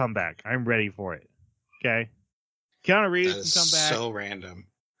comeback. I'm ready for it. Okay? Keanu Reeves can come back. So random.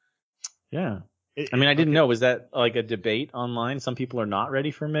 Yeah. I didn't know. Was that like a debate online? Some people are not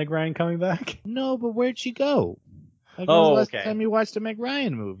ready for Meg Ryan coming back? No, but where'd she go? When was the last time you watched a Meg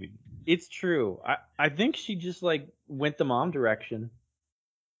Ryan movie? It's true. I think she just went the mom direction.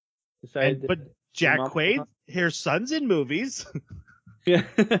 But Jack Quaid, her son's in movies. Yeah.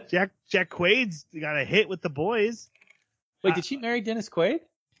 Jack Quaid's got a hit with the boys. Wait, did she marry Dennis Quaid?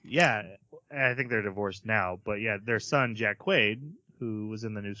 Yeah, I think they're divorced now. But yeah, their son, Jack Quaid, who was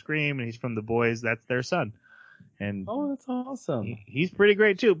in the new Scream, and he's from The Boys, that's their son. And that's awesome. He's pretty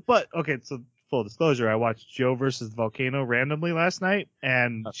great too. But, okay, so full disclosure, I watched Joe versus the Volcano randomly last night,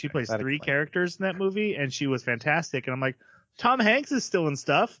 and she plays 3 characters in that movie, and she was fantastic. And I'm like, Tom Hanks is still in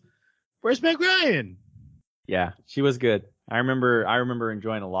stuff. Where's Meg Ryan? Yeah, she was good. I remember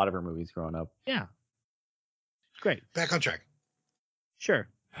enjoying a lot of her movies growing up. Yeah. Great. Back on track. Sure.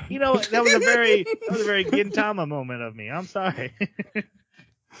 You know, that was a very Gintama moment of me. I'm sorry.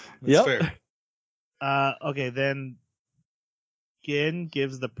 That's fair. Okay, then Gin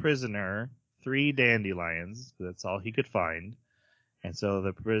gives the prisoner 3 dandelions. That's all he could find. And so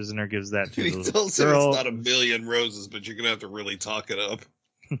the prisoner gives that to he the tells him girl. It's not 1,000,000 roses, but you're going to have to really talk it up.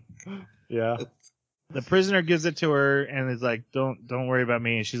 Yeah. The prisoner gives it to her and is like, don't worry about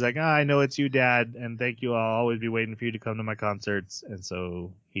me. And she's like, I know it's you, Dad, and thank you. I'll always be waiting for you to come to my concerts. And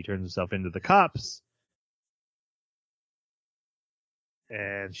so he turns himself into the cops.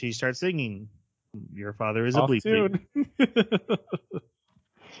 And she starts singing, Your Father is a Bleep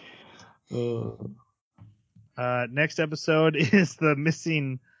Bleep. Next episode is the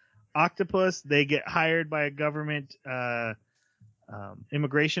missing octopus. They get hired by a government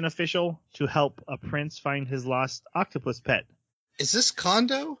immigration official to help a prince find his lost octopus pet. Is this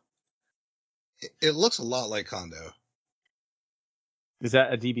Kondo? It looks a lot like Kondo. Is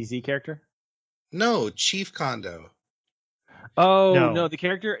that a DBZ character? No, Chief Kondo. Oh, no, the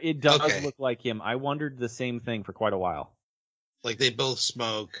character, it does look like him. I wondered the same thing for quite a while. Like, they both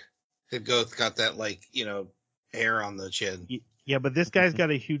smoke. They both got that, hair on the chin. Yeah, but this guy's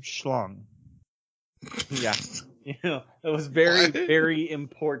got a huge schlong. Yeah. It was very, very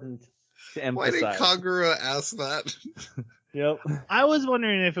important to emphasize. Why did Kagura ask that? Yep. I was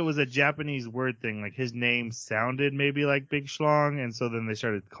wondering if it was a Japanese word thing, like his name sounded maybe like Big Schlong, and so then they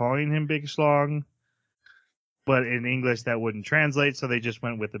started calling him Big Schlong. But in English that wouldn't translate, so they just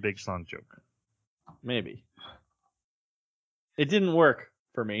went with the Big Schlong joke. Maybe. It didn't work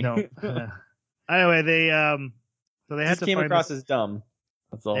for me. No. Anyway, they had to came find across as dumb.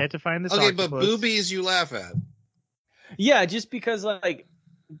 That's all. They had to find this Okay, octopus. but boobies you laugh at. Yeah, just because like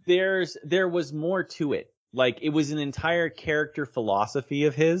there was more to it. Like it was an entire character philosophy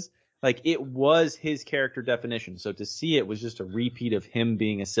of his. Like it was his character definition. So to see it was just a repeat of him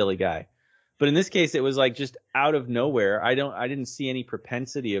being a silly guy. But in this case, it was like just out of nowhere. I didn't see any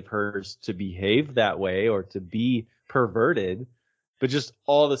propensity of hers to behave that way or to be perverted. But just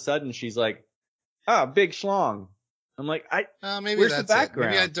all of a sudden, she's like, "Ah, big schlong." I'm like, Maybe where's that's the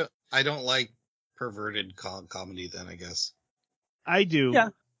background? It. Maybe I don't like perverted comedy. Then I guess. I do. Yeah,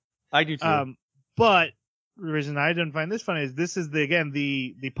 I do too. But the reason I didn't find this funny is this is the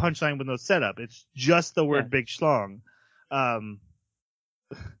punchline with no setup. It's just the word big schlong.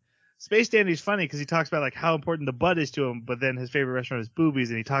 Space Dandy's funny because he talks about like how important the butt is to him, but then his favorite restaurant is boobies,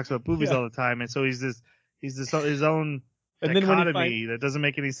 and he talks about boobies all the time, and so he's his own And then when he dichotomy that doesn't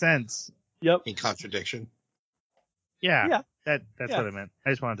make any sense. Yep. In contradiction. Yeah. That's what I meant.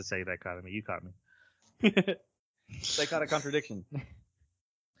 I just wanted to say dichotomy. You caught me. Psychotic contradiction.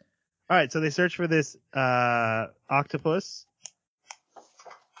 All right, so they search for this octopus.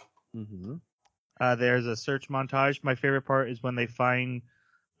 Mm-hmm. There's a search montage. My favorite part is when they find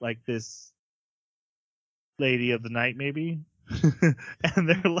like this lady of the night, maybe, and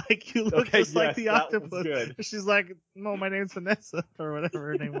they're like, "You look just like the octopus." She's like, "No, my name's Vanessa," or whatever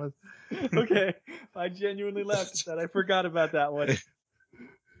her name was. Okay, I genuinely laughed at that. I forgot about that one.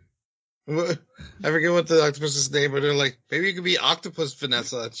 I forget what the octopus's name, but they're like, maybe you could be Octopus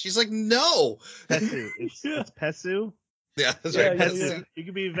Vanessa. She's like, no. Pesu. It's Pesu. Yeah, that's Yeah, right. yeah, Pesu. yeah. You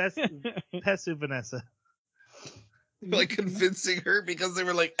could be Pesu Vanessa. Like convincing her because they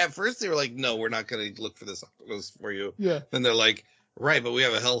were like, at first they were like, no, we're not going to look for this octopus for you. Yeah. Then they're like, right, but we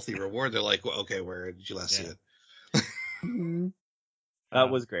have a healthy reward. They're like, well, okay, where did you last see it? That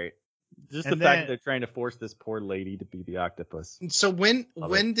was great. Just the And fact then- that they're trying to force this poor lady to be the octopus. So when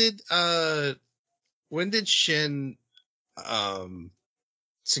Love did Shin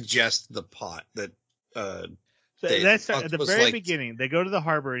suggest the pot that So They- that's at the octopus very liked- beginning. They go to the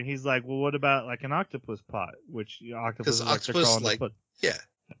harbor, and he's like, "Well, what about like an octopus pot?" Which octopus 'Cause like to octopus crawl in the like- foot. yeah.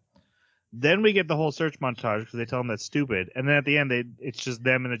 Then we get the whole search montage because they tell him that's stupid, and then at the end, it's just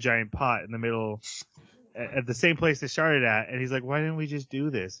them in a giant pot in the middle, at the same place they started at. And he's like, "Why didn't we just do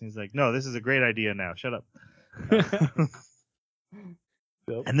this?" And he's like, "No, this is a great idea now. Shut up."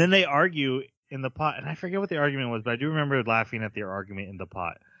 Yep. And then they argue in the pot, and I forget what the argument was, but I do remember laughing at their argument in the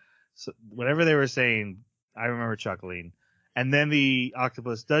pot. So whatever they were saying, I remember chuckling. And then the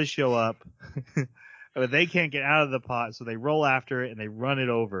octopus does show up, but they can't get out of the pot, so they roll after it and they run it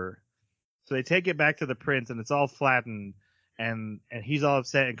over. So they take it back to the prince, and it's all flattened, and he's all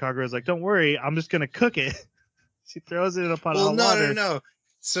upset. And Kagura's like, "Don't worry, I'm just gonna cook it." She throws it in a pot of hot water. No.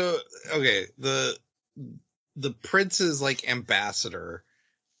 So okay, the prince's like ambassador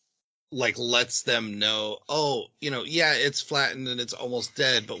like lets them know, oh, yeah, it's flattened and it's almost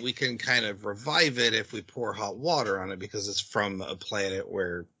dead, but we can kind of revive it if we pour hot water on it because it's from a planet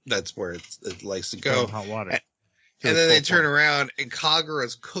where that's where it likes to go. Hot water. And then they turn around and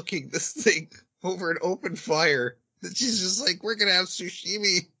Kagura's cooking this thing over an open fire. And she's just like, we're gonna have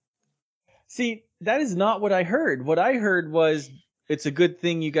sushimi. See, that is not what I heard. What I heard was it's a good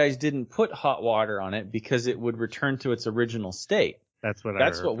thing you guys didn't put hot water on it because it would return to its original state. That's what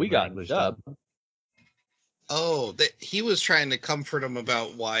That's I heard what we from the got in the English dub. dub. Oh, he was trying to comfort him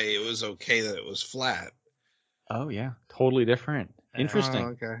about why it was okay that it was flat. Oh yeah, totally different. Interesting. Oh,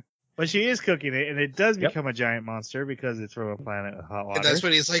 okay. But she is cooking it, and it does Yep. become a giant monster because it's from a planet with hot water. And that's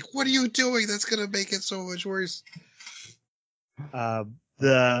when he's like, what are you doing? That's going to make it so much worse.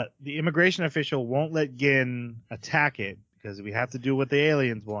 The immigration official won't let Gin attack it because we have to do what the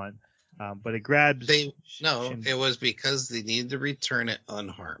aliens want. But it grabs. Shin- It was because they needed to return it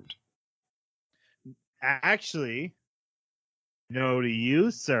unharmed. Actually, no to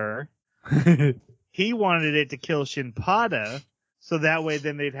you, sir. He wanted it to kill Shinpada, so that way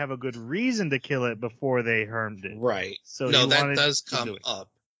then they'd have a good reason to kill it before they harmed it. Right. So No, he that wanted does to come do it. up.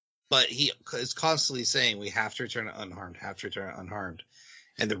 But he is constantly saying we have to return it unharmed,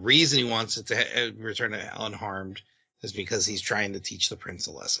 And the reason he wants it to return it unharmed is because he's trying to teach the prince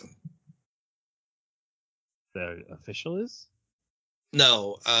a lesson. The official is?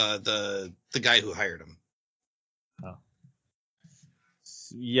 No, the guy who hired him.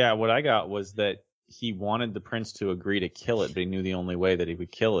 Yeah, what I got was that he wanted the prince to agree to kill it, but he knew the only way that he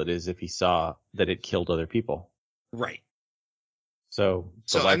would kill it is if he saw that it killed other people. Right. So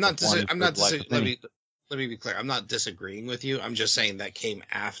I'm not. Let me be clear. I'm not disagreeing with you. I'm just saying that came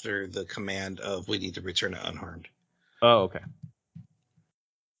after the command of we need to return it unharmed. Oh, okay.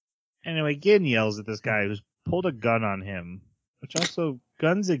 Anyway, Gin yells at this guy who's pulled a gun on him, which also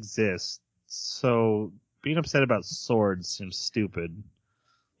guns exist, so being upset about swords seems stupid.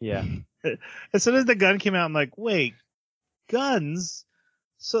 Yeah. As soon as the gun came out, I'm like, wait, guns?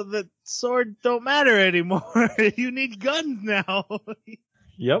 So the sword don't matter anymore. You need guns now.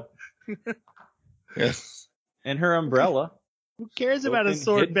 Yep. Yes. And her umbrella. Who cares about a Built-in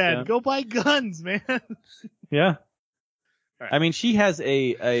sword hidden band? gun. Go buy guns, man. Yeah. Right. I mean, she has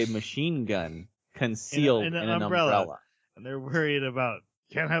a machine gun concealed In in an an umbrella. And they're worried about,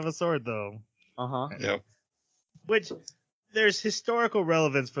 can't have a sword though. Uh-huh. Yep. Which, there's historical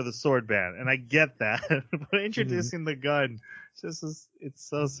relevance for the sword band, and I get that. But introducing the gun, it's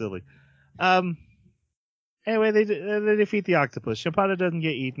so silly. Anyway, they defeat the octopus. Shinpada doesn't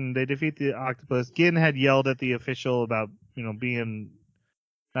get eaten. They defeat the octopus. Gin had yelled at the official about, being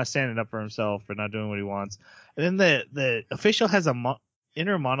not standing up for himself or not doing what he wants. And then the official has a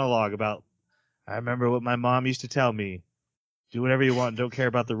inner monologue about, I remember what my mom used to tell me. Do whatever you want. Don't care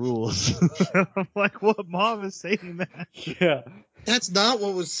about the rules. I'm like, what mom is saying that? Yeah. That's not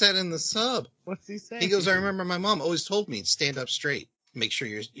what was said in the sub. What's he saying? He goes, I remember my mom always told me, stand up straight. Make sure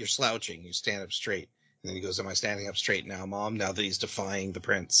you're slouching. You stand up straight. And then he goes, am I standing up straight now, Mom? Now that he's defying the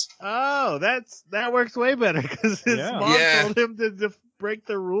prince. Oh, that works way better because his mom told him to break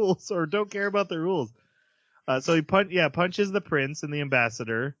the rules or don't care about the rules. So he punches the prince and the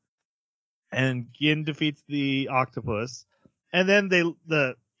ambassador, and Gin defeats the octopus. And then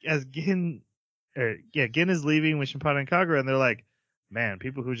Gin is leaving with Shinpada and Kagura, and they're like, man,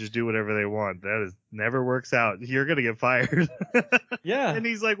 people who just do whatever they want, never works out. You're gonna get fired. Yeah. And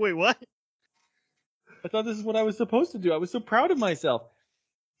he's like, wait, what? I thought this is what I was supposed to do. I was so proud of myself.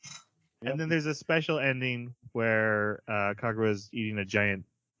 And then there's a special ending where Kagura is eating a giant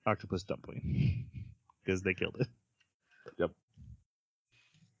octopus dumpling because they killed it. Yep.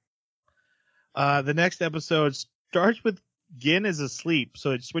 The next episode starts with Gin is asleep,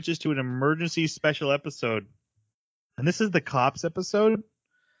 so it switches to an emergency special episode. And this is the cops episode.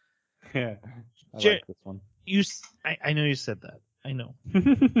 Yeah. I like this one. I know you said that. I know.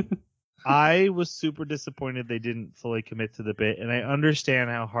 I was super disappointed they didn't fully commit to the bit, and I understand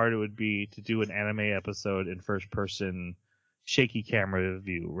how hard it would be to do an anime episode in first person shaky camera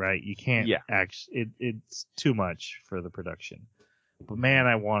view, right? You can't it's too much for the production. But man,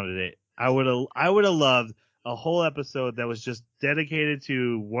 I wanted it. I would have loved a whole episode that was just dedicated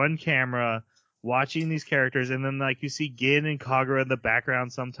to one camera watching these characters, and then like you see Gin and Kagura in the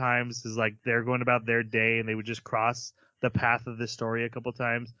background sometimes is like they're going about their day and they would just cross the path of the story a couple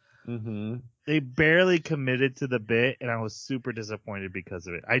times. Mm-hmm. They barely committed to the bit, and I was super disappointed because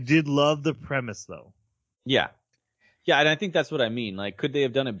of it. I did love the premise, though. Yeah. Yeah, and I think that's what I mean. Like, could they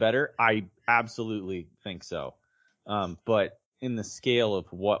have done it better? I absolutely think so. But in the scale of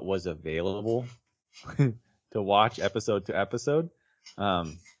what was available to watch episode to episode,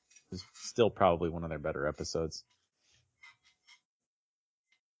 it's still probably one of their better episodes.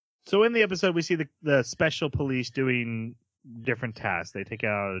 So in the episode, we see the special police doing different tasks. They take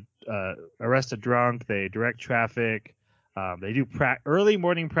out, arrest a drunk. They direct traffic. They do early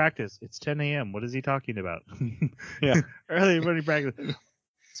morning practice. It's 10 a.m. What is he talking about? Yeah. Early morning practice.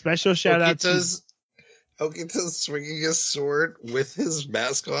 Special shout out to Okita's swinging his sword with his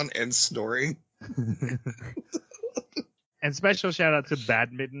mask on and snoring. And special shout out to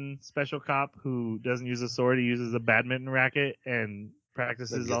Badminton Special Cop, who doesn't use a sword. He uses a badminton racket and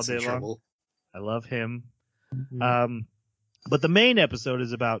practices all day long. I love him. Mm-hmm. But the main episode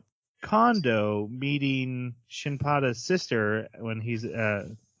is about Kondo meeting Shinpada's sister when she's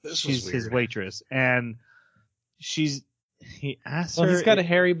his waitress, and he asked her. He's got a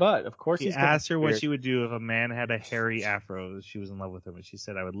hairy butt. Of course, he asked her what she would do if a man had a hairy afro. She was in love with him, and she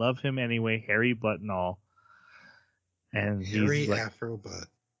said, "I would love him anyway, hairy butt and all." And hairy he's afro butt.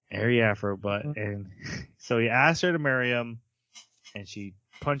 Hairy afro butt, and so he asked her to marry him, and she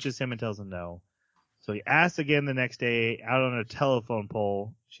punches him and tells him no. So he asks again the next day out on a telephone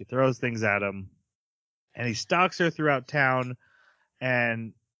pole. She throws things at him, and he stalks her throughout town.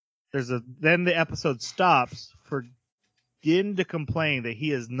 And then the episode stops for Gin to complain that he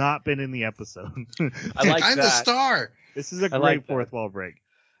has not been in the episode. I like I'm that. the star. This is a great fourth wall break.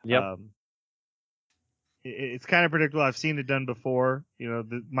 Yep. It's kind of predictable. I've seen it done before.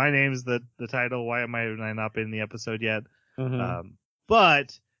 My name's the title. Why have I not been in the episode yet? Mm-hmm.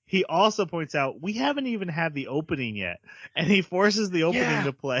 But he also points out we haven't even had the opening yet, and he forces the opening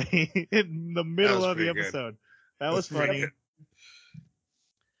to play in the middle of the episode. That was funny.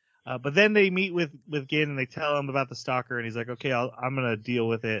 But then they meet with Gin and they tell him about the stalker, and he's like, "Okay, I'm gonna deal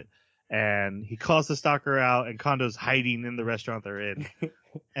with it." And he calls the stalker out, and Kondo's hiding in the restaurant they're in,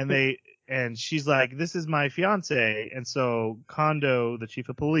 and and she's like, "This is my fiance." And so Kondo, the chief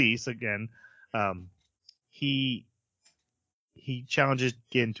of police, again, he challenges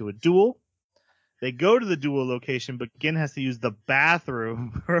Gin to a duel. They go to the duel location, but Gin has to use the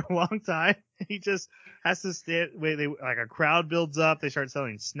bathroom for a long time. He just has to wait. Like a crowd builds up. They start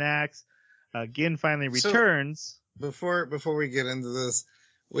selling snacks. Gin finally returns. Before we get into this,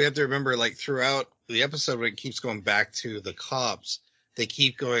 we have to remember, like, throughout the episode, when it keeps going back to the cops, they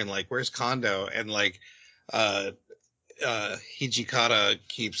keep going like, "Where's Kondo?" And like, Hijikata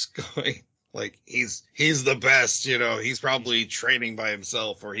keeps going like, he's the best, he's probably training by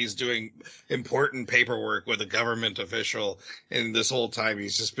himself, or he's doing important paperwork with a government official. And this whole time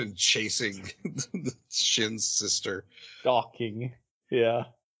he's just been chasing Shin's sister. Stalking. Yeah.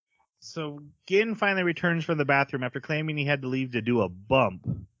 So Gin finally returns from the bathroom after claiming he had to leave to do a bump.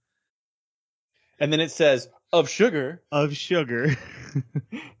 And then it says, of sugar. Of sugar.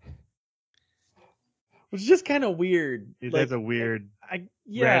 Which is just kind of weird. That's a weird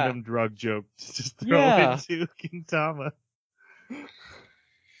random drug joke to just throw into Gintama.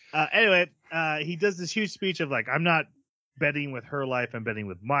 Anyway, he does this huge speech of like, I'm not betting with her life, I'm betting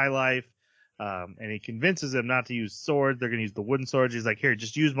with my life. And he convinces them not to use swords. They're going to use the wooden swords. He's like, here,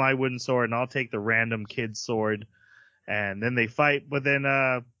 just use my wooden sword and I'll take the random kid's sword. And then they fight, but then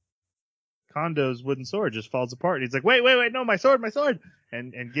Kondo's wooden sword just falls apart. He's like, wait, no, my sword.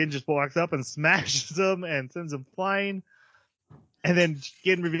 And Gin just walks up and smashes him and sends him flying. And then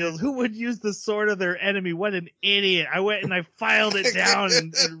Gin reveals, who would use the sword of their enemy? What an idiot. I went and I filed it down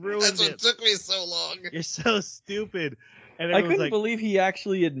and ruined it. That's what took me so long. You're so stupid. And I couldn't believe he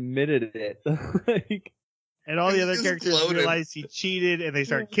actually admitted it. And all the other characters realize he cheated, and they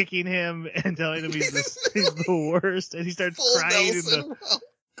start kicking him and telling him he's the worst. And he starts crying.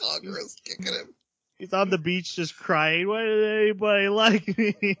 Kagura's kicking him. He's on the beach just crying. Why did anybody like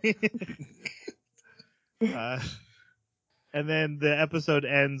me? And then the episode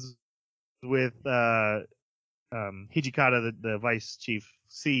ends with Hijikata, the vice chief,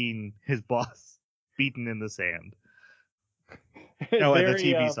 seeing his boss beaten in the sand. No, and the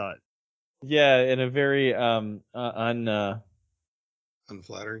TV saw it. Yeah, in a very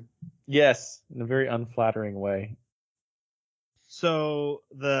unflattering. Yes, in a very unflattering way. So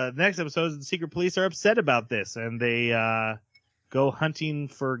the next episode, the secret police are upset about this, and they go hunting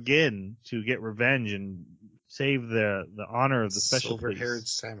for Gin to get revenge and save the honor of the special silver-haired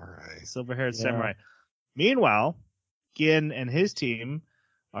samurai. Silver-haired samurai. Meanwhile, Gin and his team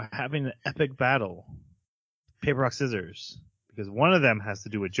are having an epic battle. Paper, rock, scissors. Because one of them has to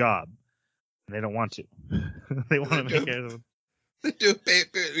do a job, and they don't want to. They want to make it. They do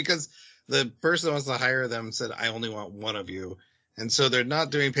because the person that wants to hire them said, "I only want one of you," and so they're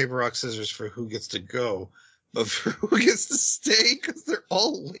not doing paper, rock, scissors for who gets to go, but for who gets to stay, because they're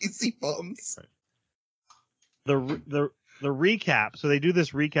all lazy bums. Right. The recap. So they do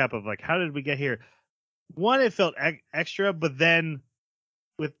this recap of like, how did we get here? One, it felt extra, but then.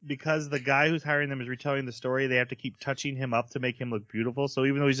 Because the guy who's hiring them is retelling the story, they have to keep touching him up to make him look beautiful. So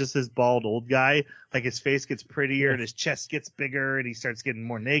even though he's just this bald old guy, like his face gets prettier and his chest gets bigger and he starts getting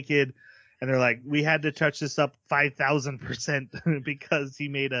more naked. And they're like, we had to touch this up 5,000% because he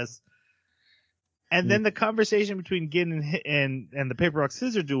made us. And then the conversation between Gin and the paper, rock,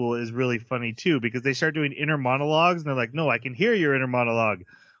 scissors duel is really funny too, because they start doing inner monologues and they're like, no, I can hear your inner monologue.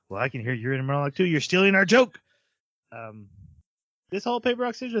 Well, I can hear your inner monologue too. You're stealing our joke. This whole paper,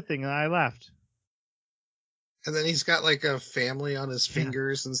 rock, scissors thing, and I laughed. And then he's got like a family on his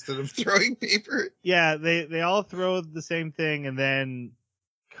fingers instead of throwing paper. Yeah, they all throw the same thing, and then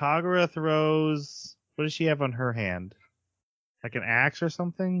Kagura throws... What does she have on her hand? Like an axe or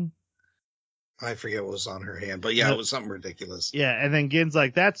something? I forget what was on her hand, but yeah, it was something ridiculous. Yeah, and then Gin's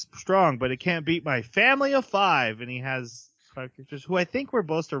like, that's strong, but it can't beat my family of 5. And he has 5 characters who I think we're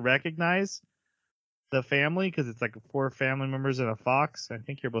supposed to recognize. The family, because it's like 4 family members and a fox. I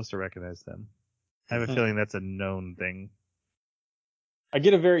think you're supposed to recognize them. I have a feeling that's a known thing. I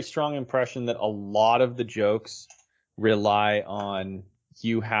get a very strong impression that a lot of the jokes rely on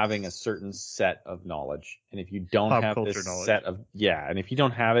you having a certain set of knowledge. And if you don't have this set of, and if you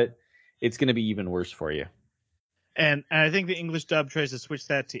don't have it, it's going to be even worse for you. And I think the English dub tries to switch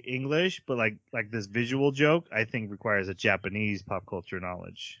that to English, but like this visual joke, I think requires a Japanese pop culture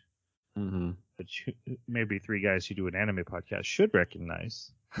knowledge. Mm-hmm. which maybe three guys who do an anime podcast should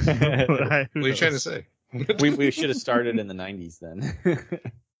recognize. What are you trying to say? We should have started in the 90s then.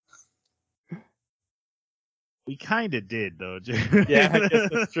 We kind of did, though. Yeah, I guess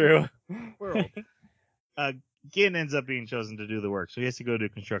that's true. Gin ends up being chosen to do the work, so he has to go do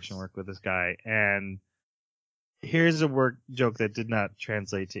construction work with this guy. And here's a work joke that did not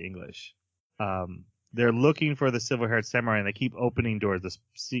translate to English. they're looking for the silver-haired samurai, and they keep opening doors, the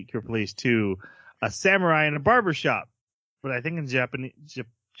secret police, to a samurai in a barber shop. But I think in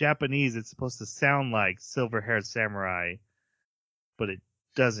Japanese, it's supposed to sound like silver-haired samurai, but it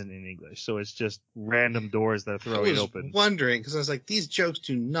doesn't in English. So it's just random doors that are throwing open. I was wondering, because I was like, these jokes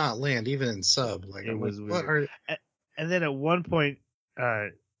do not land even in sub. Like, It was what weird. And then at one point,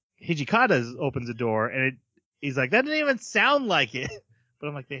 Hijikata opens a door, and he's like, that didn't even sound like it. But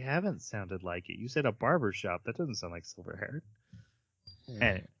I'm like, they haven't sounded like it. You said a barber shop. That doesn't sound like silver-haired.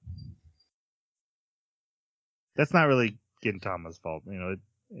 Anyway. That's not really Gintama's fault. You know,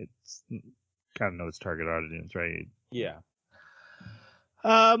 it's kind of know its target audience, right? Yeah.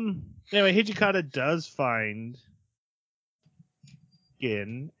 Anyway, Hijikata does find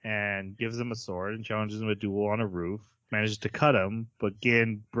Gin and gives him a sword and challenges him a duel on a roof. Manages to cut him, but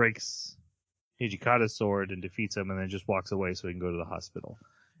Gin breaks Hijikata's sword and defeats him, and then just walks away so he can go to the hospital.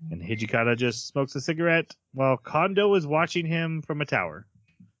 And Hijikata just smokes a cigarette while Kondo is watching him from a tower.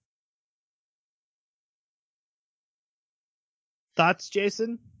 Thoughts,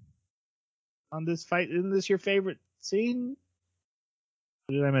 Jason, on this fight? Isn't this your favorite scene?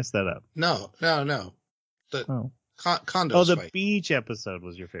 Or did I mess that up? No. Kondo's Oh, the fight. beach episode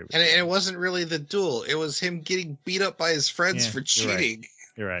was your favorite. And it wasn't really the duel. It was him getting beat up by his friends Yeah, for you're right. cheating.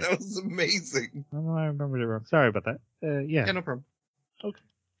 You're right. That was amazing. Oh, I remembered it wrong. Sorry about that. Yeah. Yeah, no problem. Okay.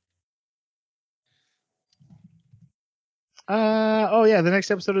 Oh yeah, the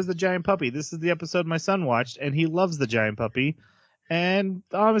next episode is the giant puppy. This is the episode my son watched, and he loves the giant puppy. And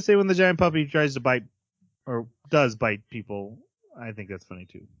honestly, when the giant puppy tries to bite, or does bite people, I think that's funny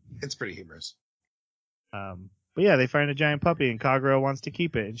too. It's pretty humorous. But yeah, they find a giant puppy, and Kagura wants to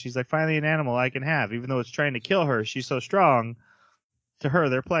keep it. And she's like, finally an animal I can have. Even though it's trying to kill her, she's so strong. To her,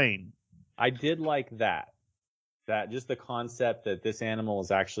 they're playing. I did like that. That just the concept that this animal is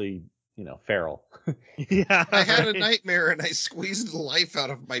actually, feral. Yeah. I had a nightmare and I squeezed the life out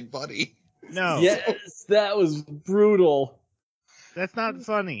of my buddy. No. Yes, that was brutal. That's not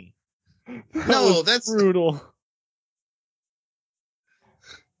funny. No, that's brutal.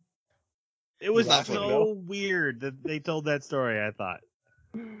 It was Not so funny, weird that they told that story, I thought.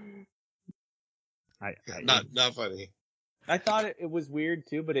 not funny. I thought it was weird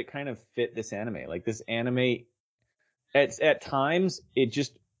too, but it kind of fit this anime. Like this anime, at times it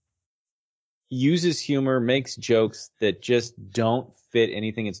just uses humor, makes jokes that just don't fit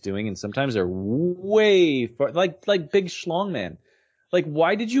anything it's doing, and sometimes they're way far. Like Big Schlong Man. Like,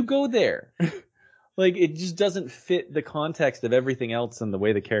 why did you go there? Like, it just doesn't fit the context of everything else and the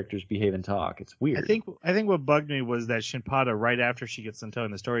way the characters behave and talk. It's weird. I think what bugged me was that Shinpada, right after she gets done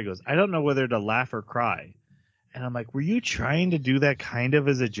telling the story, goes, I don't know whether to laugh or cry. And I'm like, were you trying to do that kind of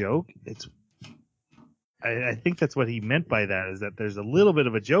as a joke? I think that's what he meant by that, is that there's a little bit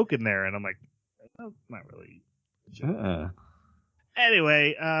of a joke in there. And I'm like, no, not really a joke.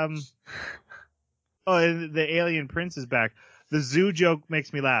 Anyway, and the alien prince is back. The zoo joke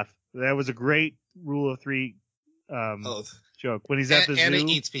makes me laugh. That was a great rule of three joke. When he's at the zoo. And it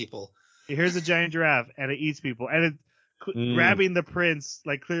eats people. Here's a giant giraffe, and it eats people. And it grabbing the prince,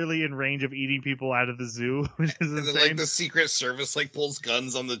 like clearly in range of eating people out of the zoo, which is insane. And then, like, the Secret Service pulls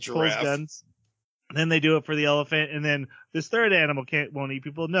guns on the giraffe. Pulls guns. And then they do it for the elephant, and then this third animal won't eat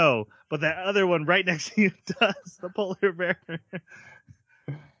people. No, but that other one right next to you does, the polar bear.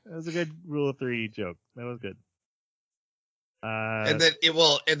 That was a good rule of three joke. That was good. And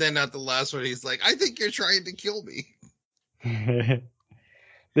then at the last one, he's like, I think you're trying to kill me.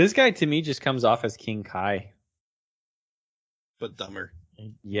 This guy to me just comes off as King Kai. But dumber.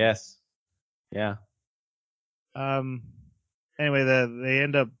 Yes. Yeah. Anyway, they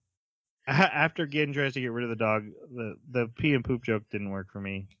end up, after Gin tries to get rid of the dog, the pee and poop joke didn't work for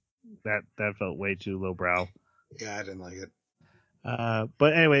me. That felt way too lowbrow. Yeah, I didn't like it.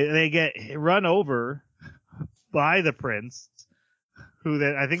 But anyway, they get run over by the prince, who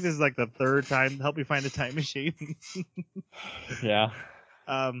then, I think this is like the third time, help me find a time machine. Yeah.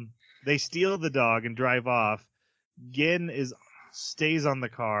 They steal the dog and drive off. Gin stays on the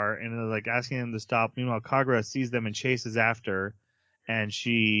car and is like asking him to stop. Meanwhile, Kagura sees them and chases after, and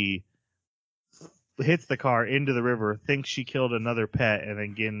she hits the car into the river, thinks she killed another pet, and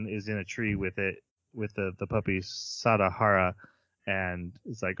then Gin is in a tree with it, with the puppy Sadahara, and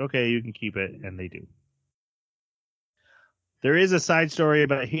it's like, okay, you can keep it, and they do. There is a side story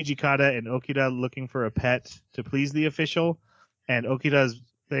about Hijikata and Okida looking for a pet to please the official, and Okida's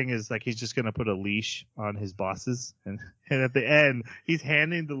thing is like he's just going to put a leash on his bosses, and at the end he's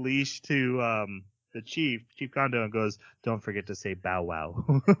handing the leash to the Chief Kondo, and goes, don't forget to say bow wow.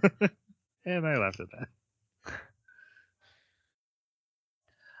 And I laughed at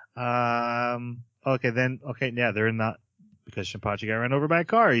Yeah, they're in the because Shinpachi got run over by a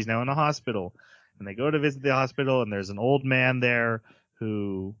car. He's now in a hospital, and they go to visit the hospital, and there's an old man there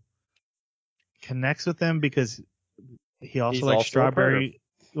who connects with them because he also likes strawberry,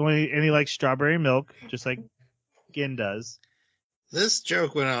 and he likes strawberry milk, just like Gin does. This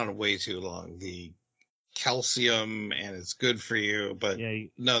joke went on way too long. The calcium and it's good for you, but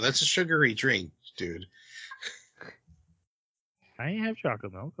no, that's a sugary drink, dude. I have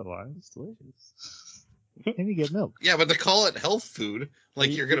chocolate milk a lot. It's delicious. And you get milk. Yeah, but to call it health food,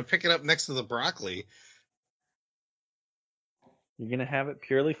 like you're going to pick it up next to the broccoli. You're going to have it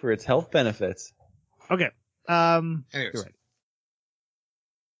purely for its health benefits. Okay. Anyways. You're right.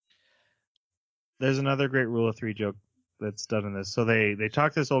 There's another great rule of three joke that's done in this. So they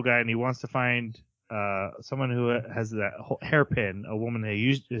talk to this old guy, and he wants to find someone who has that hairpin, a woman who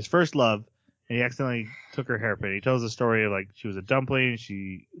used his first love, and he accidentally took her hairpin. He tells the story of like she was a dumpling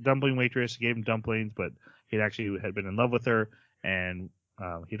waitress, gave him dumplings, but he actually had been in love with her, and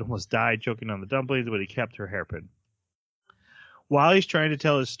he'd almost died choking on the dumplings, but he kept her hairpin. While he's trying to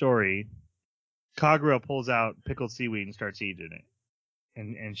tell his story, Kagura pulls out pickled seaweed and starts eating it,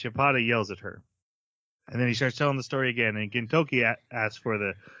 and Shinpada yells at her. And then he starts telling the story again, and Gintoki asks for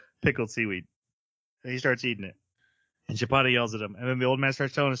the pickled seaweed. And he starts eating it. And Shinpada yells at him. And then the old man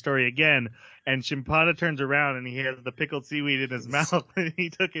starts telling the story again, and Shinpada turns around, and he has the pickled seaweed in his mouth, and he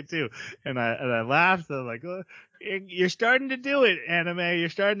took it too. And I laughed. I was like, oh, you're starting to do it, anime. You're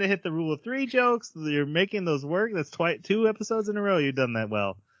starting to hit the rule of three jokes. You're making those work. That's 2 episodes in a row you've done that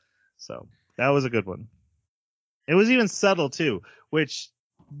well. So that was a good one. It was even subtle, too, which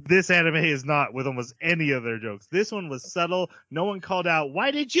this anime is not with almost any of their jokes. This one was subtle. No one called out,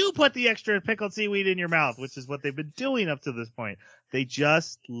 why did you put the extra pickled seaweed in your mouth? Which is what they've been doing up to this point. They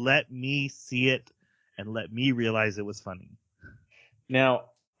just let me see it and let me realize it was funny. Now,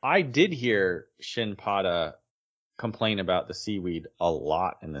 I did hear Shinpada complain about the seaweed a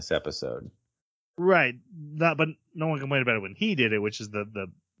lot in this episode. Right. But no one complained about it when he did it, which is the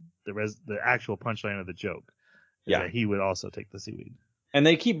actual punchline of the joke. Yeah. That he would also take the seaweed. And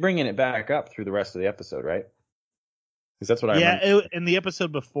they keep bringing it back up through the rest of the episode, right? Because that's what I remember. Yeah, and the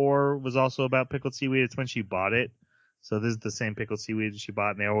episode before was also about pickled seaweed. It's when she bought it. So this is the same pickled seaweed she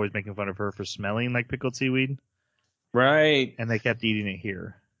bought, and they're always making fun of her for smelling like pickled seaweed. Right. And they kept eating it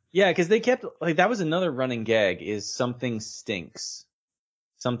here. Yeah, because they kept, like, that was another running gag, is something stinks.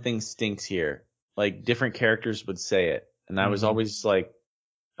 Something stinks here. Like, different characters would say it. And I was always like,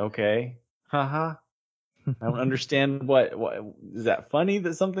 okay, haha. I don't understand what is that funny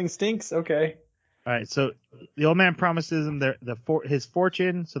that something stinks? Okay. All right, so the old man promises him his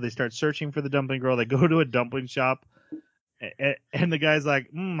fortune, so they start searching for the dumpling girl. They go to a dumpling shop, and the guy's like,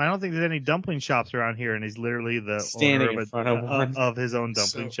 I don't think there's any dumpling shops around here, and he's literally the standing in front of his own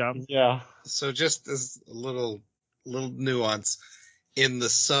dumpling shop. Yeah. So just as a little nuance, in the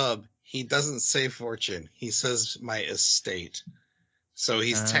sub, he doesn't say fortune. He says my estate. So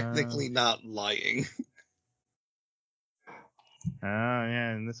he's technically not lying. Oh, yeah,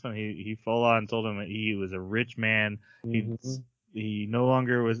 and this one he full on told him that he was a rich man. He no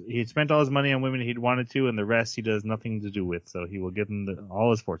longer was. He had spent all his money on women he'd wanted to, and the rest he does nothing to do with. So he will give him all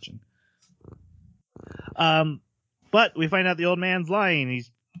his fortune. But we find out the old man's lying.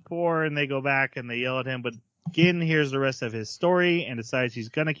 He's poor, and they go back and they yell at him. But Gin hears the rest of his story and decides he's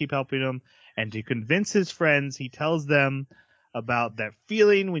gonna keep helping him. And to convince his friends, he tells them about that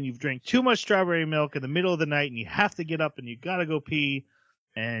feeling when you've drank too much strawberry milk in the middle of the night and you have to get up and you gotta go pee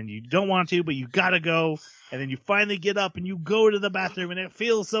and you don't want to, but you gotta go. And then you finally get up and you go to the bathroom and it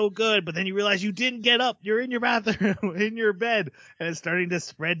feels so good, but then you realize you didn't get up. You're in your bathroom, in your bed, and it's starting to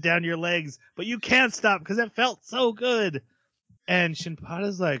spread down your legs, but you can't stop because it felt so good. And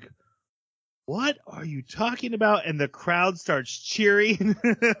Shinpada's like, what are you talking about? And the crowd starts cheering.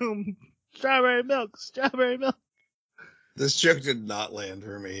 Strawberry milk, strawberry milk. This joke did not land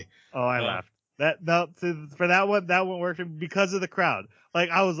for me. Oh, I laughed. For that one worked for me because of the crowd. Like,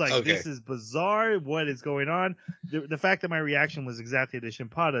 I was like, This is bizarre. What is going on? The fact that my reaction was exactly to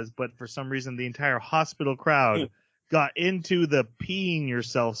Shinpada's, but for some reason the entire hospital crowd got into the peeing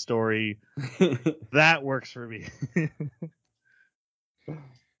yourself story. That works for me.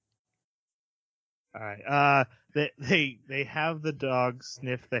 All right. They have the dog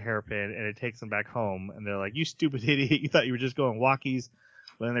sniff the hairpin, and it takes them back home. And they're like, "You stupid idiot! You thought you were just going walkies."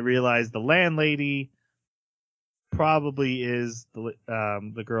 But then they realize the landlady probably is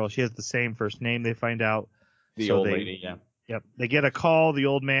the girl. She has the same first name. They find out the old lady. Yeah. Yep. They get a call. The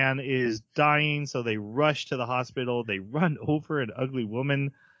old man is dying, so they rush to the hospital. They run over an ugly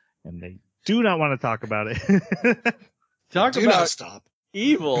woman, and they do not want to talk about it. Do not stop.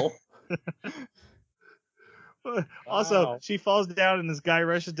 Evil. Also, Wow. she falls down and this guy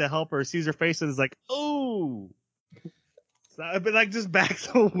rushes to help her, sees her face, and is like, "Oh!" But like just backs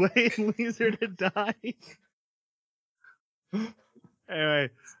away and leaves her to die. Anyway,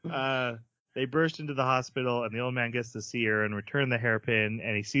 they burst into the hospital, and the old man gets to see her and return the hairpin,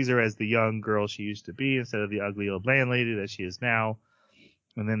 and he sees her as the young girl she used to be instead of the ugly old landlady that she is now.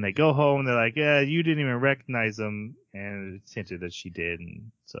 And then they go home, and they're like, "Yeah, you didn't even recognize them," and it's hinted that she did,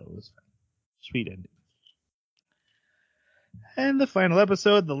 and so it was fine. Sweet ending. And the final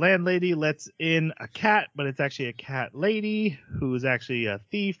episode, the landlady lets in a cat, but it's actually a cat lady who is actually a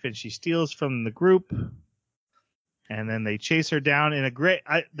thief, and she steals from the group. And then they chase her down in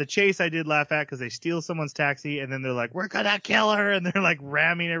a the chase I did laugh at because they steal someone's taxi, and then they're like, "We're gonna kill her," and they're like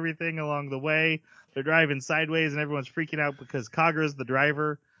ramming everything along the way. They're driving sideways, and everyone's freaking out because Kagura's the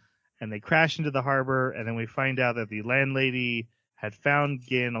driver, and they crash into the harbor. And then we find out that the landlady had found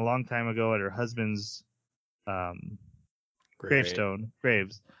Gin a long time ago at her husband's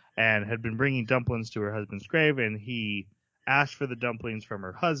graves, and had been bringing dumplings to her husband's grave, and he asked for the dumplings from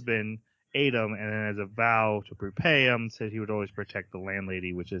her husband, ate them, and then as a vow to repay him, said he would always protect the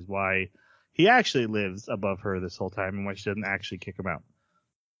landlady, which is why he actually lives above her this whole time, and why she doesn't actually kick him out.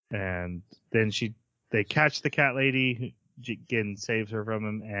 And then they catch the cat lady, Gin saves her from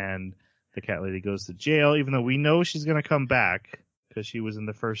him, and the cat lady goes to jail, even though we know she's going to come back, because she was in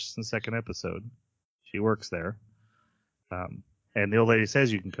the first and second episode. She works there. And the old lady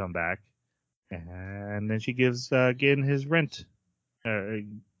says you can come back, and then she gives Gin his rent.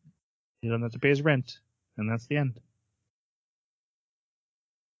 You don't have to pay his rent, and that's the end.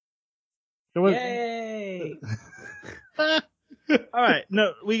 Yay! All right,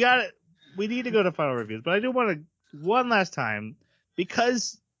 no, we got it. We need to go to final reviews, but I do want to one last time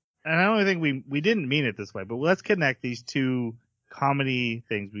because, and I don't think we didn't mean it this way, but let's connect these two comedy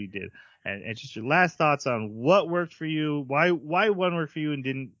things we did. And just your last thoughts on what worked for you, why one worked for you and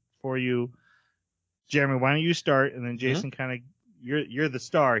didn't for you. Jeremy, why don't you start, and then Jason, kind of you're the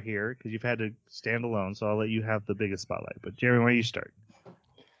star here because you've had to stand alone, so I'll let you have the biggest spotlight. But Jeremy, why don't you start?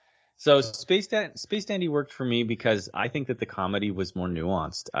 So Space Dandy worked for me because I think that the comedy was more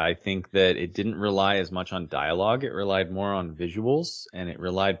nuanced. I think that it didn't rely as much on dialogue. It relied more on visuals, and it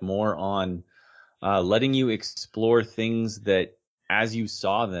relied more on letting you explore things that, as you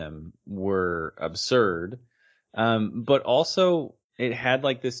saw them, were absurd. But also it had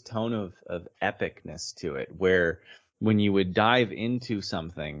like this tone of epicness to it, where when you would dive into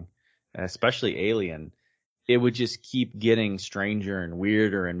something, especially Alien, it would just keep getting stranger and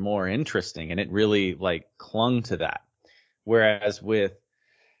weirder and more interesting. And it really like clung to that. Whereas with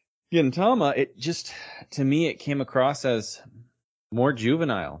Gintama, it just, to me, it came across as more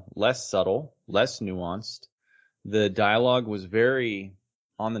juvenile, less subtle, less nuanced. The dialogue was very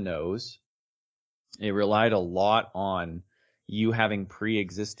on the nose. It relied a lot on you having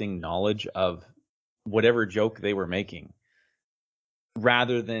pre-existing knowledge of whatever joke they were making,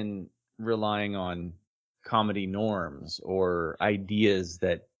 rather than relying on comedy norms or ideas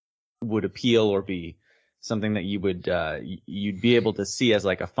that would appeal or be something that you would you'd be able to see as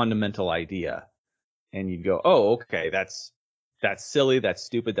like a fundamental idea, and you'd go, "Oh, okay, that's silly, that's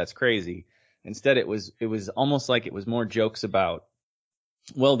stupid, that's crazy." Instead, it was almost like it was more jokes about,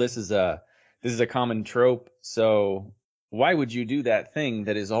 well, this is a common trope, so why would you do that thing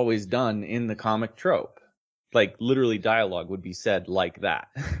that is always done in the comic trope? Like literally dialogue would be said like that.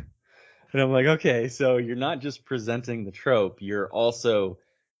 And I'm like, okay, so you're not just presenting the trope, you're also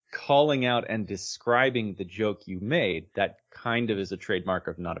calling out and describing the joke you made. That kind of is a trademark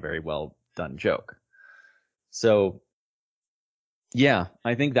of not a very well done joke. So yeah,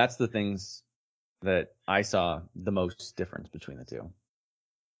 I think that's the things that I saw the most difference between the two.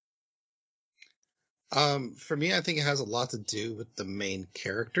 For me, I think it has a lot to do with the main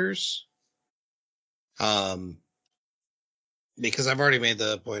characters. Because I've already made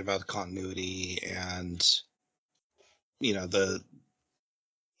the point about continuity and, you've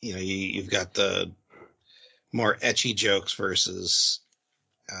got the more ecchi jokes versus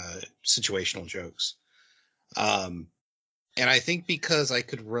situational jokes. And I think because I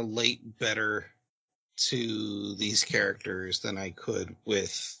could relate better to these characters than I could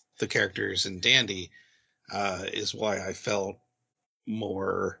with the characters in Dandy, is why I felt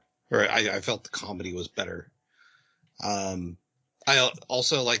I felt the comedy was better. I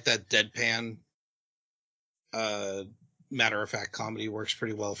also like that deadpan, matter-of-fact comedy works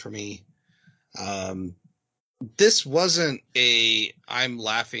pretty well for me. This wasn't I'm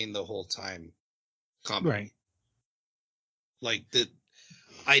laughing the whole time comedy. Right. Like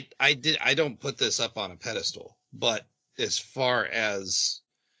I don't put this up on a pedestal, but as far as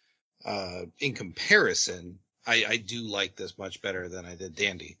in comparison, I do like this much better than I did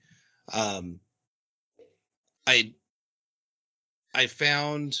Dandy. I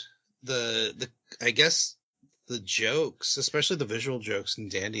found the I guess the jokes, especially the visual jokes in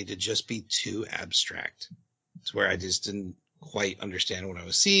Dandy, to just be too abstract. It's where I just didn't quite understand what I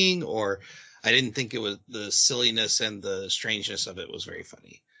was seeing, or I didn't think it was the silliness and the strangeness of it was very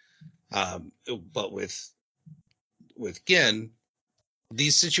funny. But with Gin,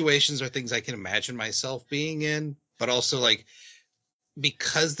 these situations are things I can imagine myself being in, but also like,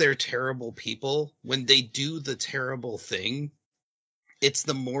 because they're terrible people, when they do the terrible thing, it's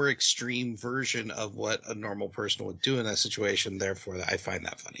the more extreme version of what a normal person would do in that situation. Therefore, I find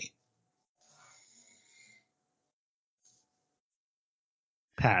that funny.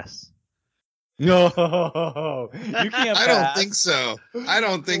 Pass. No, you can't. I don't think so. I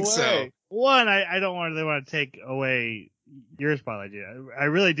don't think so. One, I don't really want to take away your spotlight. I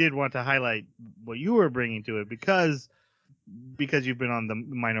really did want to highlight what you were bringing to it because you've been on the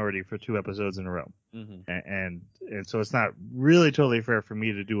minority for 2 episodes in a row. Mm-hmm. And so it's not really totally fair for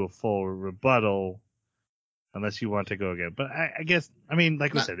me to do a full rebuttal unless you want to go again. But I guess, I mean,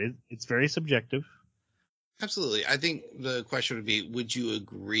 like we said, it's very subjective. Absolutely. I think the question would be, would you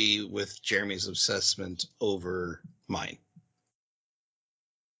agree with Jeremy's assessment over mine?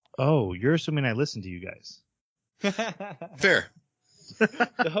 Oh, you're assuming I listen to you guys. Fair.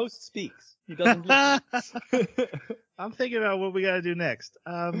 The host speaks. He doesn't listen. I'm thinking about what we got to do next.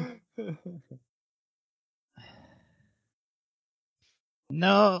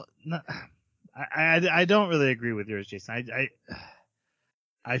 No, I don't really agree with yours, Jason.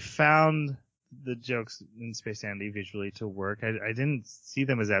 I found the jokes in Space Dandy visually to work. I didn't see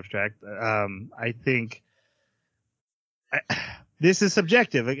them as abstract. I think this is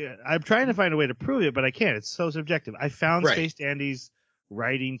subjective. I'm trying to find a way to prove it, but I can't. It's so subjective. I found Space Dandy's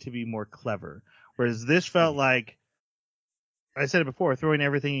writing to be more clever, whereas this felt like, I said it before, throwing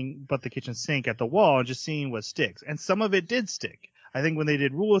everything but the kitchen sink at the wall and just seeing what sticks. And some of it did stick. I think when they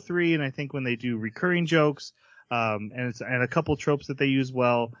did Rule of Three, and I think when they do recurring jokes, and a couple tropes that they use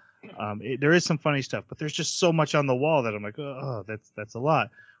well, there is some funny stuff, but there's just so much on the wall that I'm like, oh, that's a lot.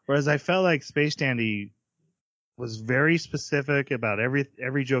 Whereas I felt like Space Dandy was very specific about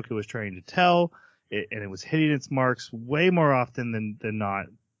every joke it was trying to tell, and it was hitting its marks way more often than not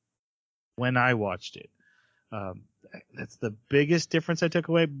when I watched it. That's the biggest difference I took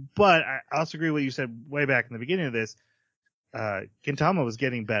away. But I also agree with what you said way back in the beginning of this. Gintama was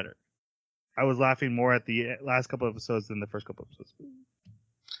getting better. I was laughing more at the last couple episodes than the first couple episodes.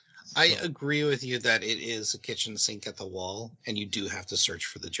 I agree with you that it is a kitchen sink at the wall, and you do have to search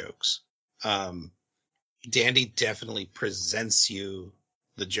for the jokes. Dandy definitely presents you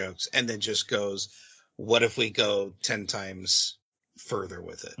the jokes and then just goes, what if we go 10 times further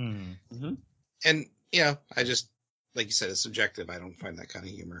with it? Mm-hmm. And, yeah, I just, like you said, it's subjective. I don't find that kind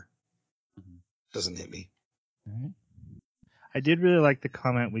of humor. Doesn't hit me. Mm-hmm. I did really like the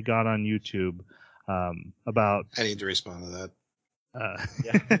comment we got on YouTube about... I need to respond to that.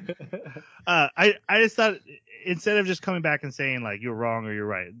 I just thought, instead of just coming back and saying like you're wrong or you're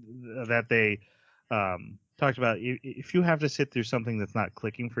right, that they talked about if you have to sit through something that's not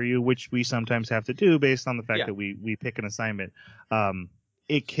clicking for you, which we sometimes have to do based on the fact that we pick an assignment,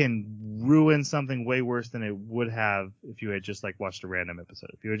 it can ruin something way worse than it would have if you had just like watched a random episode.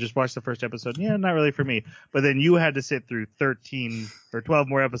 If you had just watched the first episode, yeah, not really for me, but then you had to sit through 13 or 12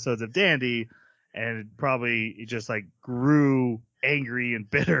 more episodes of Dandy, and probably it just like grew angry and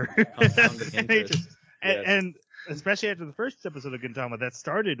bitter. And especially after the first episode of Gintama, that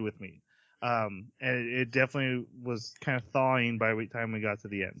started with me. And it definitely was kind of thawing by the time we got to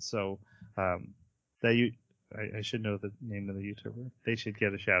the end. So, I should know the name of the YouTuber. They should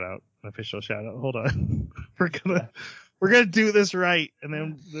get a shout out, an official shout out. Hold on. We're gonna do this right. And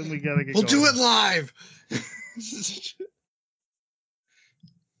then we gotta get We'll going. do it live.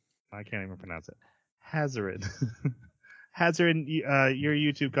 I can't even pronounce it. Hazarin. Hazarin, your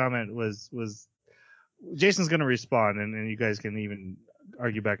YouTube comment was Jason's going to respond, and you guys can even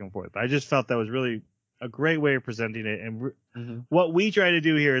argue back and forth. I just felt that was really a great way of presenting it. And what we try to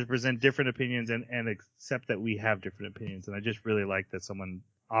do here is present different opinions and accept that we have different opinions. And I just really like that someone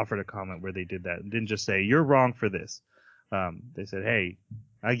offered a comment where they did that and didn't just say, you're wrong for this. They said, hey,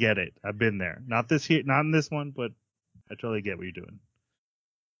 I get it. I've been there. Not in this one, but I totally get what you're doing.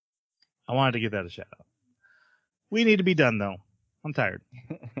 I wanted to give that a shout out. We need to be done though. I'm tired.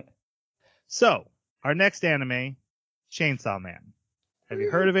 So, our next anime, Chainsaw Man. Have you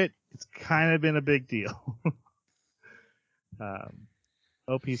heard of it? It's kind of been a big deal.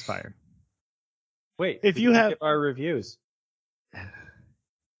 OP's fire. Wait, If we you didn't have- give our reviews.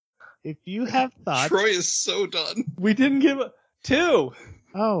 If you have thoughts, Troy is so done. We didn't give 2.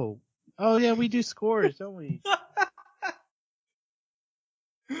 oh yeah, we do scores, don't we?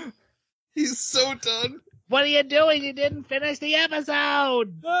 He's so done. What are you doing? You didn't finish the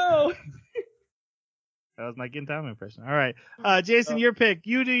episode. No. That was my Gintama impression. All right, Jason, your pick.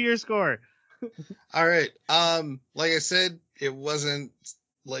 You do your score. All right. Like I said, it wasn't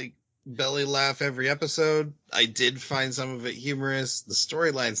like belly laugh every episode. I did find some of it humorous. The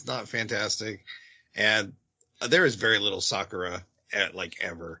storyline's not fantastic, and there is very little Sakura like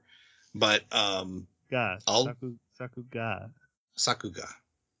ever. But Ga. I'll- Sakuga. Sakuga,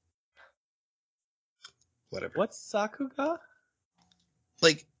 whatever. What's Sakuga?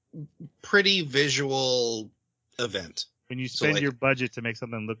 Like pretty visual event. When you So, spend like- your budget to make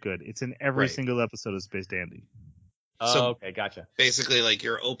something look good, it's in every Right. single episode of Space Dandy. Oh, So- okay, gotcha. Basically, like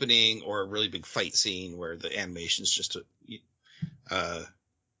your opening or a really big fight scene where the animation's just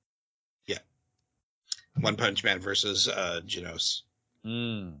One Punch Man versus Genos.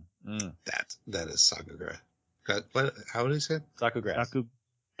 That is Sakura. What? How would I say it? Sakuga.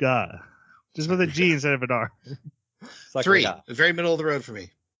 Sakuga. Just with a G instead of an R. 3, very middle of the road for me.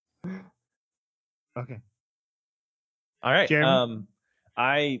 Okay. All right. Jeremy?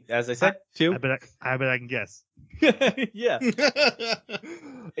 As I said, 2. I bet I can guess. Yeah.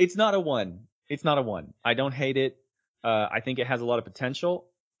 It's not a 1. It's not a 1. I don't hate it. I think it has a lot of potential.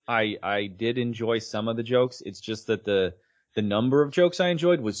 I did enjoy some of the jokes. It's just that the number of jokes I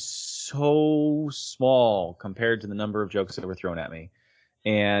enjoyed was so small compared to the number of jokes that were thrown at me.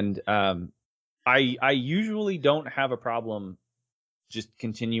 And I usually don't have a problem just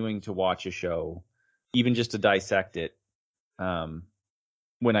continuing to watch a show, even just to dissect it,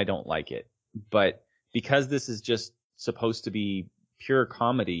 when I don't like it. But because this is just supposed to be pure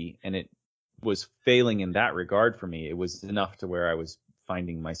comedy and it was failing in that regard for me, it was enough to where I was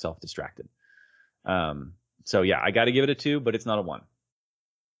finding myself distracted. So yeah, I got to give it a 2, but it's not a 1.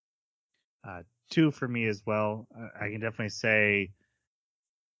 2 for me as well. I can definitely say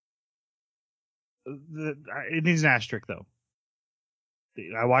it needs an asterisk though.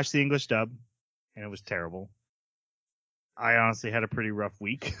 I watched the English dub and it was terrible. I honestly had a pretty rough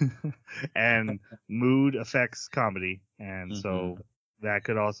week and mood affects comedy. And so that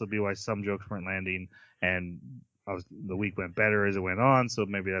could also be why some jokes weren't landing, and the week went better as it went on. So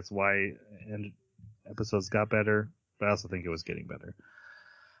maybe that's why episodes got better, but I also think it was getting better.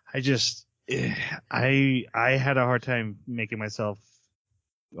 I had a hard time making myself,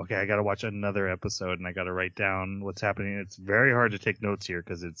 okay, I got to watch another episode and I got to write down what's happening. It's very hard to take notes here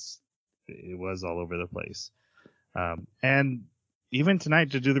because it was all over the place. And even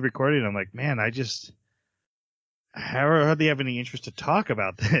tonight to do the recording, I'm like, man, I hardly have any interest to talk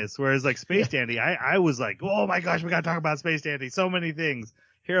about this. Whereas like Space Dandy, I was like, oh my gosh, we got to talk about Space Dandy. So many things.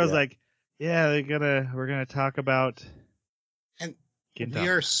 Here I was like, yeah, we're going to talk about. And Gintama. we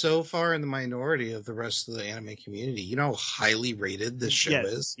are so far in the minority of the rest of the anime community. You know how highly rated this show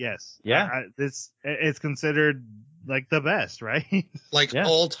is? Yes. Yeah. It's considered like the best, right? Like Yeah.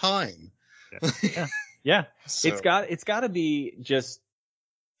 all time. Yeah. So, It's got to be just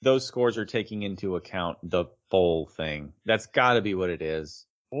those scores are taking into account the full thing. That's got to be what it is.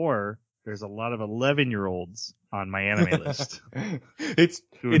 Or there's a lot of 11-year-olds on my anime list. It's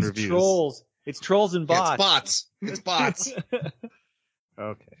Doing reviews. trolls. It's trolls and yeah, bots. it's bots.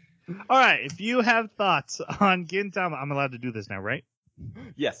 Okay. All right. If you have thoughts on Gintama, I'm allowed to do this now, right?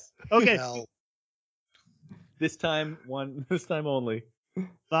 Yes. Okay. Hell, This time only.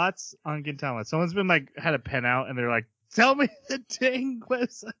 Thoughts on Gintama. Someone's been had a pen out and they're like, tell me the dang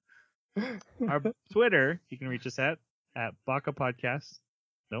website. Our Twitter, you can reach us at Baka Podcast.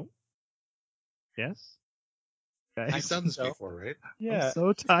 No? Yes? Guys, I've done this before, right? Yeah. I'm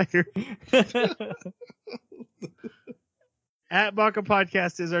so tired. At Baka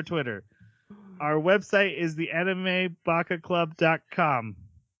Podcast is our Twitter. Our website is the animebakaclub.com.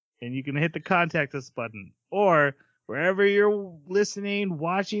 And you can hit the contact us button. Or wherever you're listening,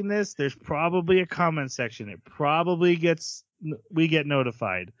 watching this, there's probably a comment section. It probably we get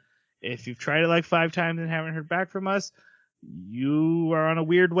notified. If you've tried it like 5 times and haven't heard back from us, you are on a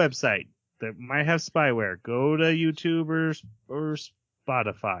weird website that might have spyware. Go to YouTube or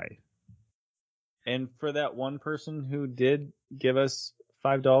Spotify. And for that one person who did give us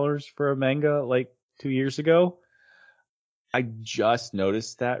 $5 for a manga like 2 years ago, I just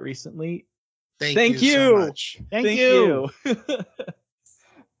noticed that recently. Thank you so much. Thank you.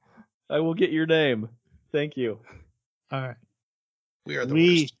 I will get your name. Thank you. All right. We are the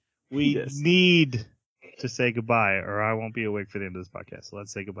We worst. Yes. need to say goodbye, or I won't be awake for the end of this podcast. So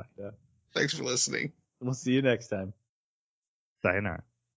let's say goodbye. Thanks for listening. We'll see you next time. Sayonara.